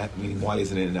 That meaning, why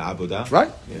isn't it an avodah?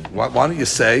 Right? Why don't you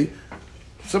say,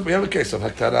 so we have a case of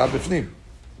Haktara Bifnim.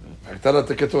 Haktara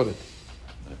Teketoret.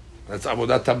 That's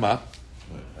Avodat Tamah.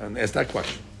 And ask that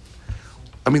question.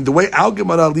 I mean, the way our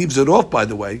Gemara leaves it off, by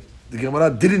the way, the Gemara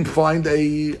didn't find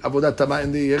a Avodat Tamah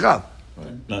in the Yegal.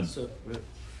 None. So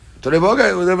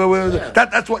okay,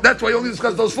 that's why you only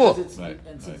discuss those 4. Right.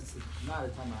 And since it's not a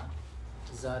Tamah,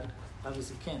 Zad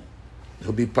obviously can't.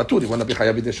 He'll be Patur, he won't be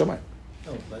Hayab B'dei Shamayim.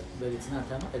 No, but it's not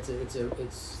Tamah.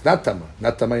 It's Not Tamah.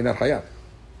 Not Tamah, not Hayab.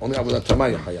 Only Avodat Tamah,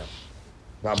 you're Hayab.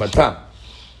 Va'abatam.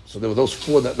 So there were those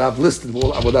 4 that I've listed were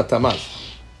all Avodat Tamah.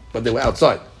 But they were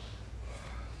outside.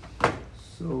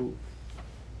 So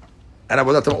And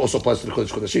Avodat Tamah also applies to the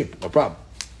Kodesh Kodashim. No problem.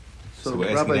 So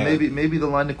we're Rabbi, asking maybe the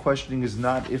line of questioning is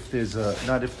not if there's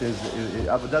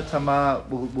Avodat Tamah.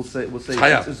 We'll say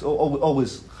Chayav. it's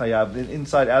always chayav.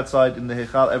 Inside, outside, in the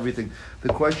hechal, everything. The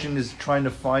question is trying to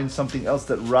find something else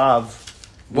that Rav.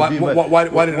 Why did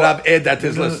Rav add that to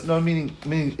his list? No, meaning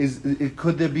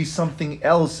could there be something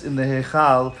else in the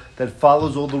hechal that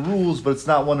follows all the rules, but it's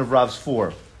not one of Rav's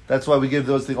 4? That's why we give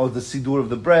those things. Oh, the sidur of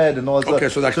the bread and all that. Okay,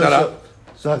 so the Haktara.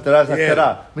 So Haktara is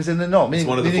Haktara. No, meaning, It's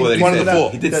one of the meaning 4 that he one of said. the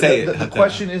 4. He did say it. The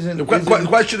question isn't. The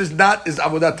question is not, is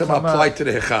Avodat Tamah applied to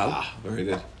the Hechal? Very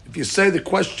good. If you say the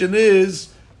question is,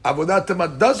 Avodat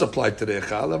Tamah does apply to the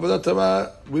Hechal, Avodat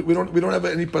Tamah, we don't have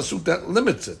any pasuk that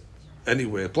limits it.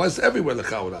 anywhere. It applies to everywhere,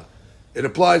 l'chaura. It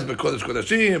applies because it's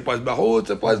kodashim, it applies bahut,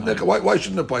 it applies neka. Why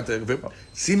shouldn't it apply to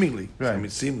seemingly? Right. I mean,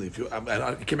 seemingly. If you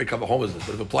can't make cover homelessness,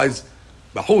 but if it applies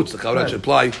bahut, the chawra should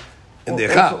apply in the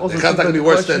echal. Also, The echal's not going to be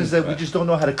worse than. is that we just don't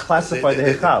know how to classify the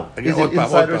hechal. Is it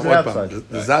inside or is it outside?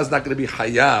 The zaz is not going to be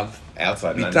hayav.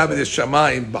 Outside, not Mitab inside.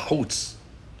 shamayim bahutz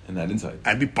And not inside.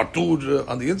 and be patur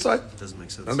on the inside. Doesn't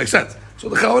make sense. Doesn't make sense. So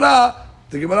the chawra,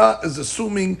 the Gemara is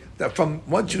assuming that from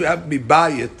once you have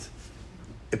mibayit,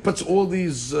 it puts all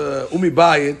these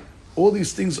umibayit. All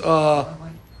these things are.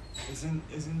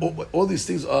 All these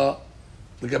things are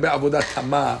the avodat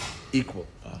tama equal.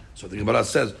 So the Gemara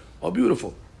says, "Oh,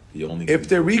 beautiful. If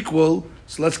they're equal,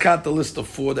 so let's count the list of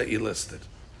 4 that you listed.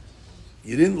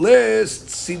 You didn't list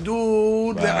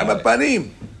sidud ve'amapanim.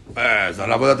 It's not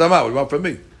avodat tama. What do you want from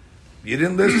me? You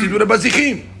didn't list sidud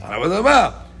bazichim. Not avodat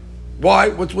tama. Why?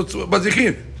 What's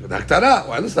bazichim? Haktara.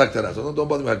 Why list haktara? So don't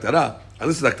bother with haktara. I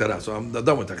listed haktara, so I'm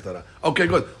done with haktara. Okay,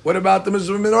 good. What about the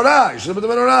menorah? You should have put the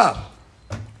menorah.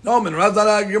 No, menorah is not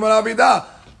a gemara avidah.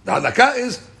 The halakha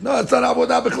is no, it's not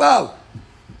avodah b'chlal.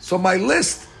 So my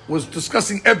list was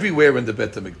discussing everywhere in the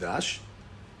Bet HaMikdash,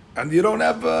 and you don't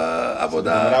have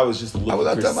avodah. I was just looking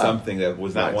for tama. something that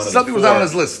was not one of the 4. Something was not on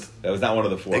his list. That was not one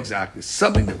of the 4. Exactly.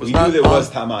 Something that was We not knew there on. was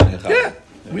tama and hechal. Yeah,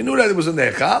 we knew that it was in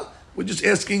the hechal. We're just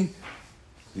asking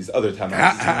These other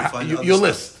tamas. your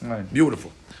list. Right.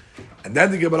 Beautiful. And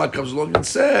then the Gemara comes along and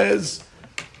says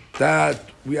that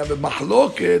we have a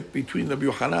mahloket between Rabbi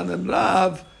Yochanan and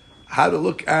Rav how to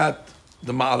look at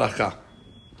the ma'araka.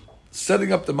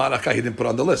 Setting up the ma'araka, he didn't put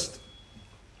on the list.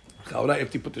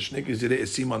 If you put the shnei zirei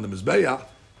esim on the mizbeah,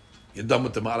 you're done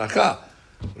with the ma'araka.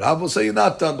 Rav will say you're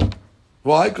not done.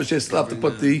 Why? Because you still have to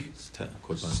put the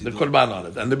korban on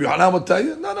it. And Rabbi Yochanan will tell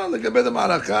you, no, look at the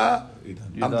ma'araka,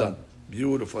 I'm done.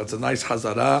 Beautiful. It's a nice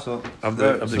hazara of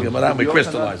the Gemara. We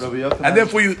crystallize. And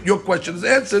therefore, your question is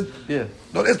answered. Yeah.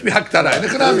 Don't ask me haktara.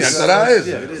 Haktara is.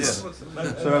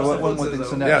 So one more thing.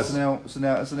 So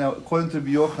now, according to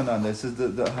Rabbi Yochanan, it says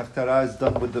the haktara is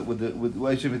done with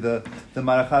the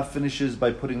maracha finishes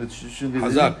by putting the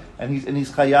shungis in, and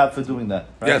he's chayav for doing that.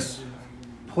 Right? Yes.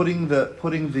 Putting the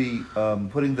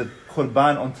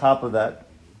korban on top of that.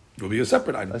 Will be a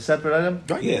separate item. A separate item.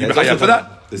 Right. Yeah, You that's chayav also for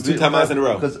that. There's 2 tamas in a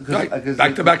row. Right.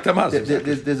 Back to back tamas.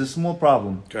 There's a small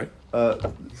problem. Okay.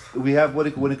 We have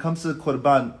when it comes to the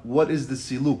korban, what is the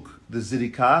siluk? The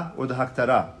zirika or the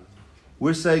haktara?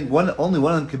 We're saying only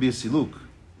one of them can be a siluk.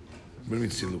 What do you mean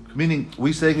siluk? Meaning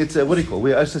we're saying it's a, what do you call?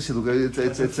 It's a siluk.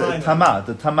 It's a tama,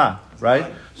 the tama, right?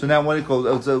 So now what do you call?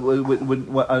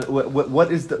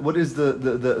 What is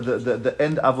the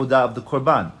end avodah of the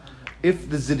korban? If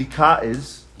the zirika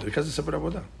is, Zirika is a separate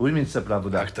avodah. what do you mean separate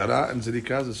avodah? Haktara and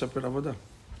zirika is a separate avodah.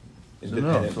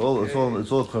 No, it's all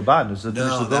korban. It's a No,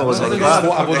 traditional that was korban. There's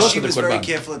 4 avodot She in the was very korban.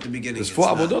 careful at the beginning. There's It's 4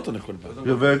 not. avodot in the korban.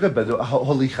 You're very good, but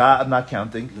holicha, I'm not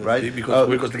counting, right?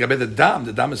 Because the dam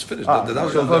is finished.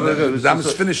 The dam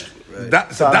is finished.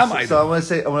 It's a dam item. So I want to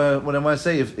say, what I want to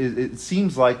say, if it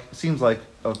seems like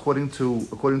according to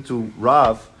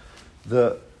Rav,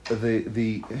 the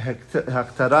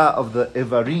haktara of the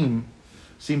evarim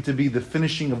seem to be the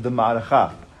finishing of the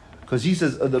ma'aracha, because he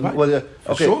says okay,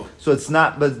 sure. so it's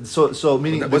not, but so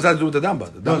meaning What's that to do with the dam?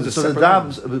 The dam is a so the separate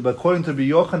dam, item. but according to Rabbi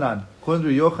Yochanan,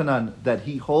 that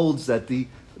he holds that the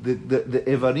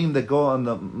evarim that go on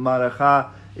the maracha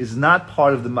is not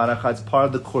part of the maracha; it's part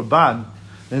of the korban.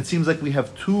 And it seems like we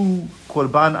have 2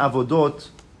 korban avodot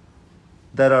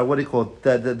that are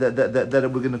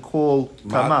that we're going to call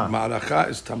tama. Ma'aracha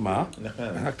is tama, and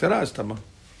haktara is tama.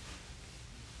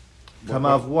 Tama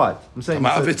of what? I'm saying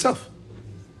Tama of itself.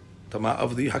 Tama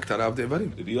of the haktara of the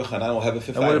evarim. Rabbi Yochanan will have a 5th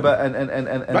And what item. about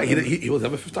and Right, he will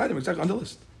have a 5th item exactly on the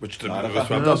list. Which the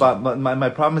No, but my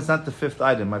problem is not the 5th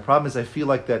item. My problem is I feel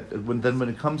like that when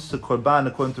it comes to korban,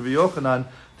 according to Rabbi Yochanan,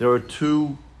 there are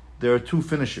two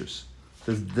finishers: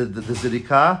 the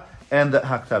zirika and the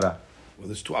haktara. Well,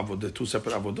 there's 2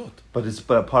 separate avodot. But it's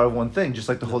a part of one thing, just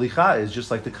like the holicha is, just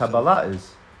like the Kabbalah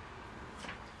is.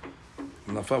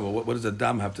 What does the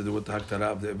dam have to do with the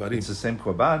haktara of the evarim? It's the same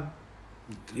korban.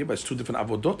 Yeah, but it's 2 different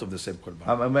avodot of the same korban.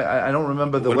 I don't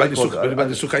remember the What way. about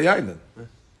the sukkah yain then? The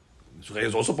sukkah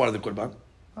is also part of the korban.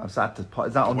 It's not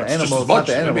on the It's just animal. as It's not much.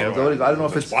 the animal. I mean, I don't know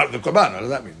if it's it's. part of the korban. What does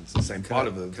that mean? It's the same part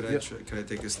of the. Can I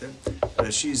take a step?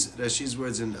 Rashi's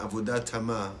words in Avodah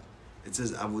Tama, it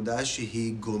says Avodah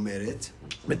shehi gomeret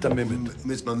Mitamemet.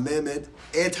 mitmamemet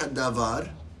et hadavar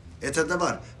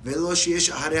velo sheyesh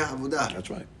harei avodah. That's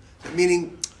right.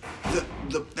 Meaning,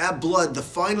 that blood, the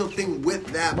final thing with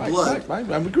that blood. Right.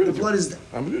 I'm agreeing The with blood you. is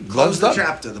I'm agreed. close the Blood's done.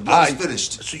 chapter. The blood is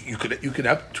finished. So you could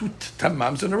have two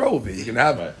tamams in a row over here. You can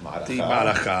have the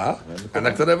maracha and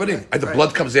Aktara Varim. And the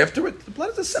blood comes after it. The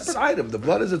blood is a separate item. The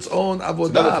blood is its own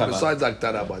avodah besides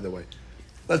Aktara, by the way.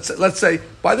 Let's say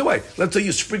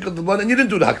you sprinkled the blood and you didn't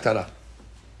do the Haktara.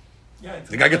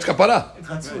 The guy gets kapara.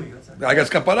 The guy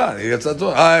gets kapara. He gets that.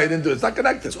 I didn't do it. It's not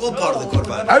connected. It's all part of the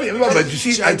korban. I mean, but you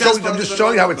see, I'm just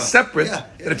showing you how it's separate. Yeah.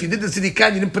 And if you did the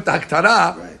zidikan, you didn't put the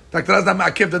haktara. The haktara is not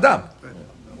ma'akev the dam.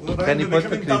 Can you put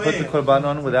the korban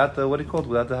on without the, what do you call it,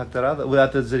 without the haktara,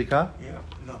 without the zirika? Yeah,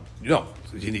 no. No,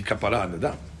 so you need kapara on the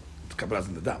dam. Kapara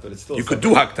in the dam. But it's still you could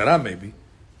do haktara maybe,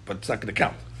 but it's not going to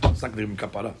count. It's not going to give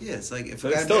him kapara. Yeah, it's like if,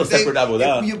 But it's still a separate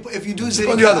avodah. If you do on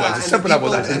the other one, it's a separate and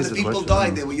avodah. the people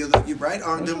died, they were you right?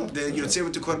 Aren't them? You're saying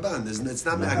with the korban. It's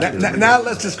not. Now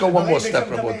let's just go one more step,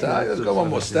 Rabotai. Let's go one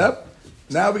more step.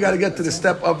 Now we got to get to the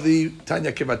step of the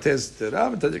Tanya Kevates de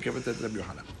Rav and Tanya Kevates de Rabbi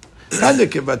Yohanan. Tanya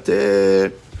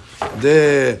Kevates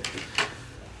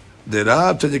de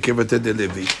Rav, Tanya Kevates de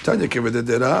Levi. Tanya Kevates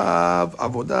de Rav,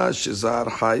 Avodah Shezar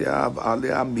Hayav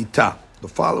Alea Mita. The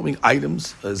following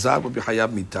items, Zar will be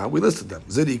Hayav Mita. We listed them.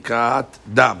 Zerikat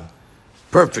Dam.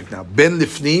 Perfect now. Ben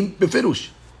Lifnim Befirush.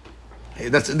 Hey,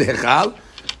 that's in the Hechal.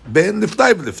 Ben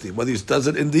Lifnai Lifnim. Whether he does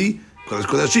it in the Kodesh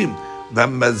Kodashim.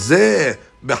 V'mazeh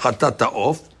bechatat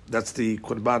ta'of. That's the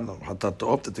Korban of Hatat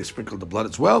ta'of, that they sprinkle the blood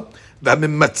as well.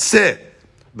 V'mimatzeh.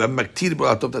 V'maktir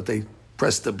b'hatat, that they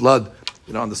press the blood,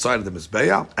 on the side of the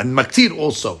Mizbeah. And maktir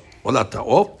also. Olat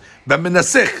ta'of.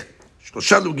 V'minasech.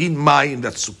 Shlosha lugin mayin,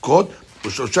 that's Sukkot.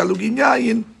 Shlosha lugin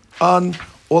yayin on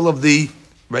all of the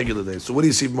regular days. So what do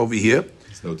you see from over here?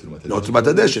 No Trumat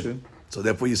Hadeshin. So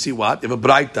therefore you see what? You have a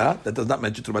Braita that does not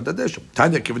mention Trumat Hadeshin.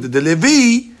 Tanya Kivit de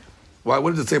Levi. Why?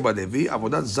 What does it say about Levi?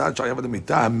 Avodat Zat Shayav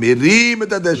Adamita Mirim et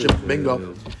Hadeshin.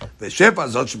 Bingo. V'Shef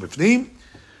Azot Shebifnim.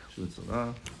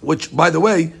 Which, by the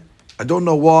way, I don't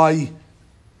know why.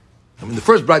 I mean, the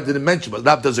first Braita didn't mention, but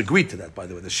Rav does agree to that. By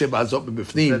the way, the Sheba Azot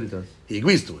Bifnim. He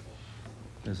agrees to it.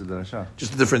 Just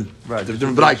a different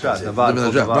Braita. Right.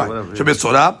 Shebet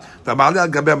Sorah. V'Ma'aleh al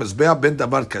Gabei HaMizbeah ben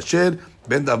davar kasher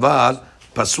ben davar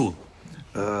pasul.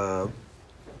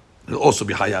 It'll also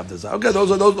be hayav the zar. Okay,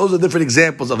 those are different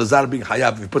examples of a zar being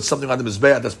hayav. If you put something on the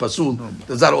mizbeah that's pasul,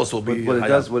 the zar also will be.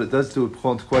 What it does to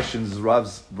call into questions is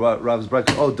Rav's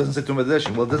bracket. Oh, it doesn't say Tumat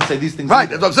Hadeshin. Well, it doesn't say these things. Right,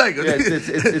 that's what I'm saying. Yeah,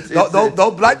 it's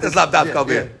don't blind this laptop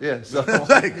over here. Yeah. So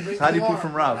how do you prove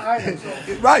from Rav?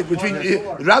 Right, which means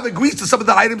Rav agrees to some of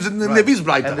the items in the Levi's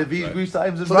bright. And Levi agrees to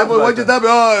items in so then why did you tell me?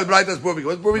 Oh, bright is proving.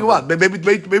 What's proving what? Maybe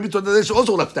Tumat Hadeshin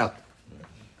also left out.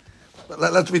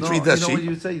 Let's read that sheet. You know what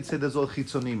you'd say? You'd say there's all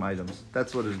chitzonim items.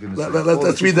 That's what it's going to say.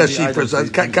 Let's read that sheet first.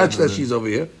 Catch that sheet over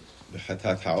here.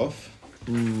 Hatat ha'of.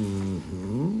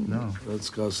 No. Let's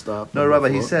go stop. No, Rabbi,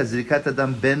 he says, Zirikat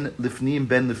Adam ben lifnim,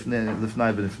 ben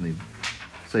lifnai ben lifnim.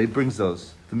 So he brings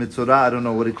those. The Mitzorah, I don't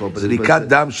know what he called it. Zirikat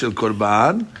dam shel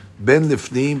korban, ben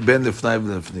lifnim, ben lifnai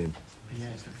ben lifnim.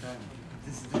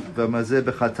 V'mazeh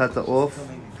bechatat ha'of.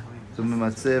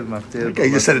 Okay,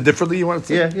 you just said it differently. You want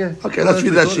to? Yeah. Okay, let's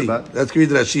read that sheet. Let's read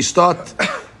that sheet. Start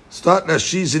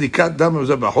Rashi Zirikat Dam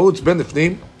Mezabahut Ben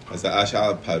Lifnim. הזעה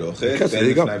שעל פרוכת, בין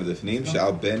לפני ולפנים,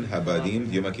 שעל בין הבדים,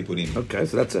 יום הכיפורים. Okay,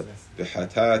 so that's it.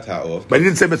 בחטאת העוף. But he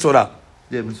didn't say Metzorah.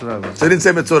 Yeah, Metzorah. So he didn't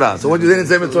say Metzorah. So when you didn't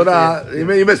say Metzorah,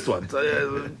 you missed one.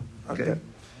 Okay.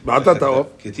 בחטאת העוף.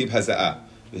 כתיב הזעה.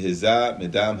 והזה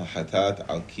מדם החטאת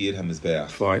על קיר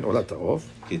המזבח. Fine, עולת העוף.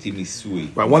 כתיב ניסוי.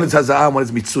 Right, one is haza'ah, one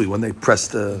is mitzui, when they press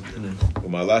the...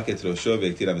 ומלק את ראשו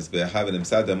והקטיר המזבח,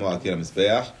 ונמצא דמו על קיר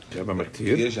המזבח.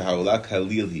 קיר שהעולה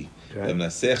כליל היא.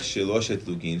 למנסח שלושת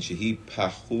לוגין, שהיא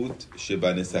פחות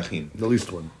שבנסחים. The least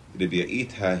one.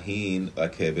 רביעית ההין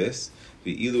לכבש,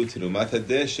 ואילו תרומת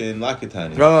הדשן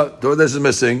לקטני. This is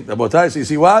missing. Rabotai, so you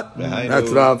see what? That's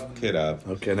Rav. כרב.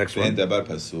 Okay, next ואין one. דבר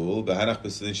פסול, בהנח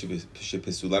פסולין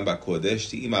שפסולן בקודש,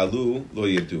 שאם עלו, לא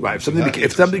ירדו. Right,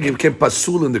 if something became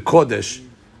pasul in the Kodesh,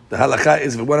 the halakha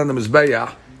is if it went on the Mizbeah,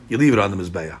 you leave it on the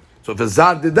Mizbeah. So if a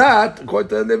Zar did that, according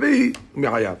to the Levi,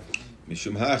 mihayav.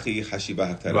 משום הכי חשיבה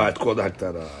הקטרה. Right, called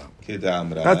Haktara.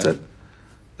 כדאמרן.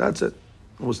 That's it.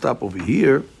 We'll stop over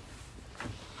here.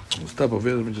 Let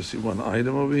me just see one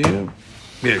item over here.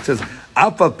 Yeah, it says,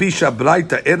 אף על פי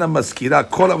שהברייתא אינה מזכירה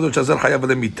כל עבודות שהזר חייב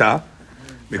למיתה,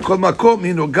 מכל מקום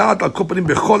היא נוגעת על כל פנים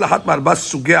בכל אחת מארבע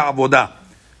סוגי העבודה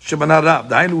שמנה רב.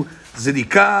 דהיינו,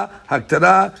 זריקה,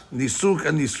 הקטרה, ניסוך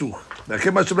וניסוך.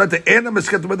 לכן מה שברייתא אינה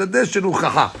מזכירה תרומת הדשן הוא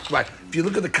הוכחה. Right. If you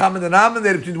look at the common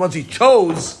denominator between the ones he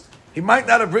chose, he might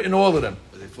not have written all of them.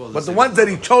 But the ones that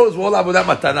he chose were all avodat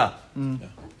matana.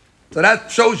 So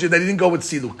that shows you that he didn't go with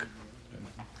siluk.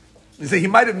 You say he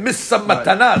might have missed some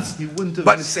matanas. He wouldn't have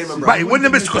but, missed the same right, he wouldn't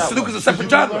have missed because Siduk is a separate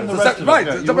chapter. Right,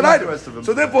 it's a separate item.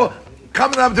 So therefore,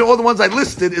 coming up to all the ones I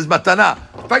listed is matana.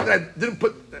 The fact that I didn't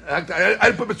put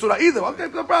Betsura either, okay,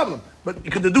 no problem. But you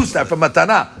can deduce that from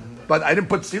matana. But I didn't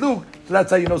put Siduk, so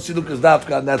that's how you know Siduk is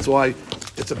dafka, and that's why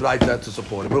it's a bright to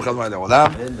support it.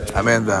 Amen.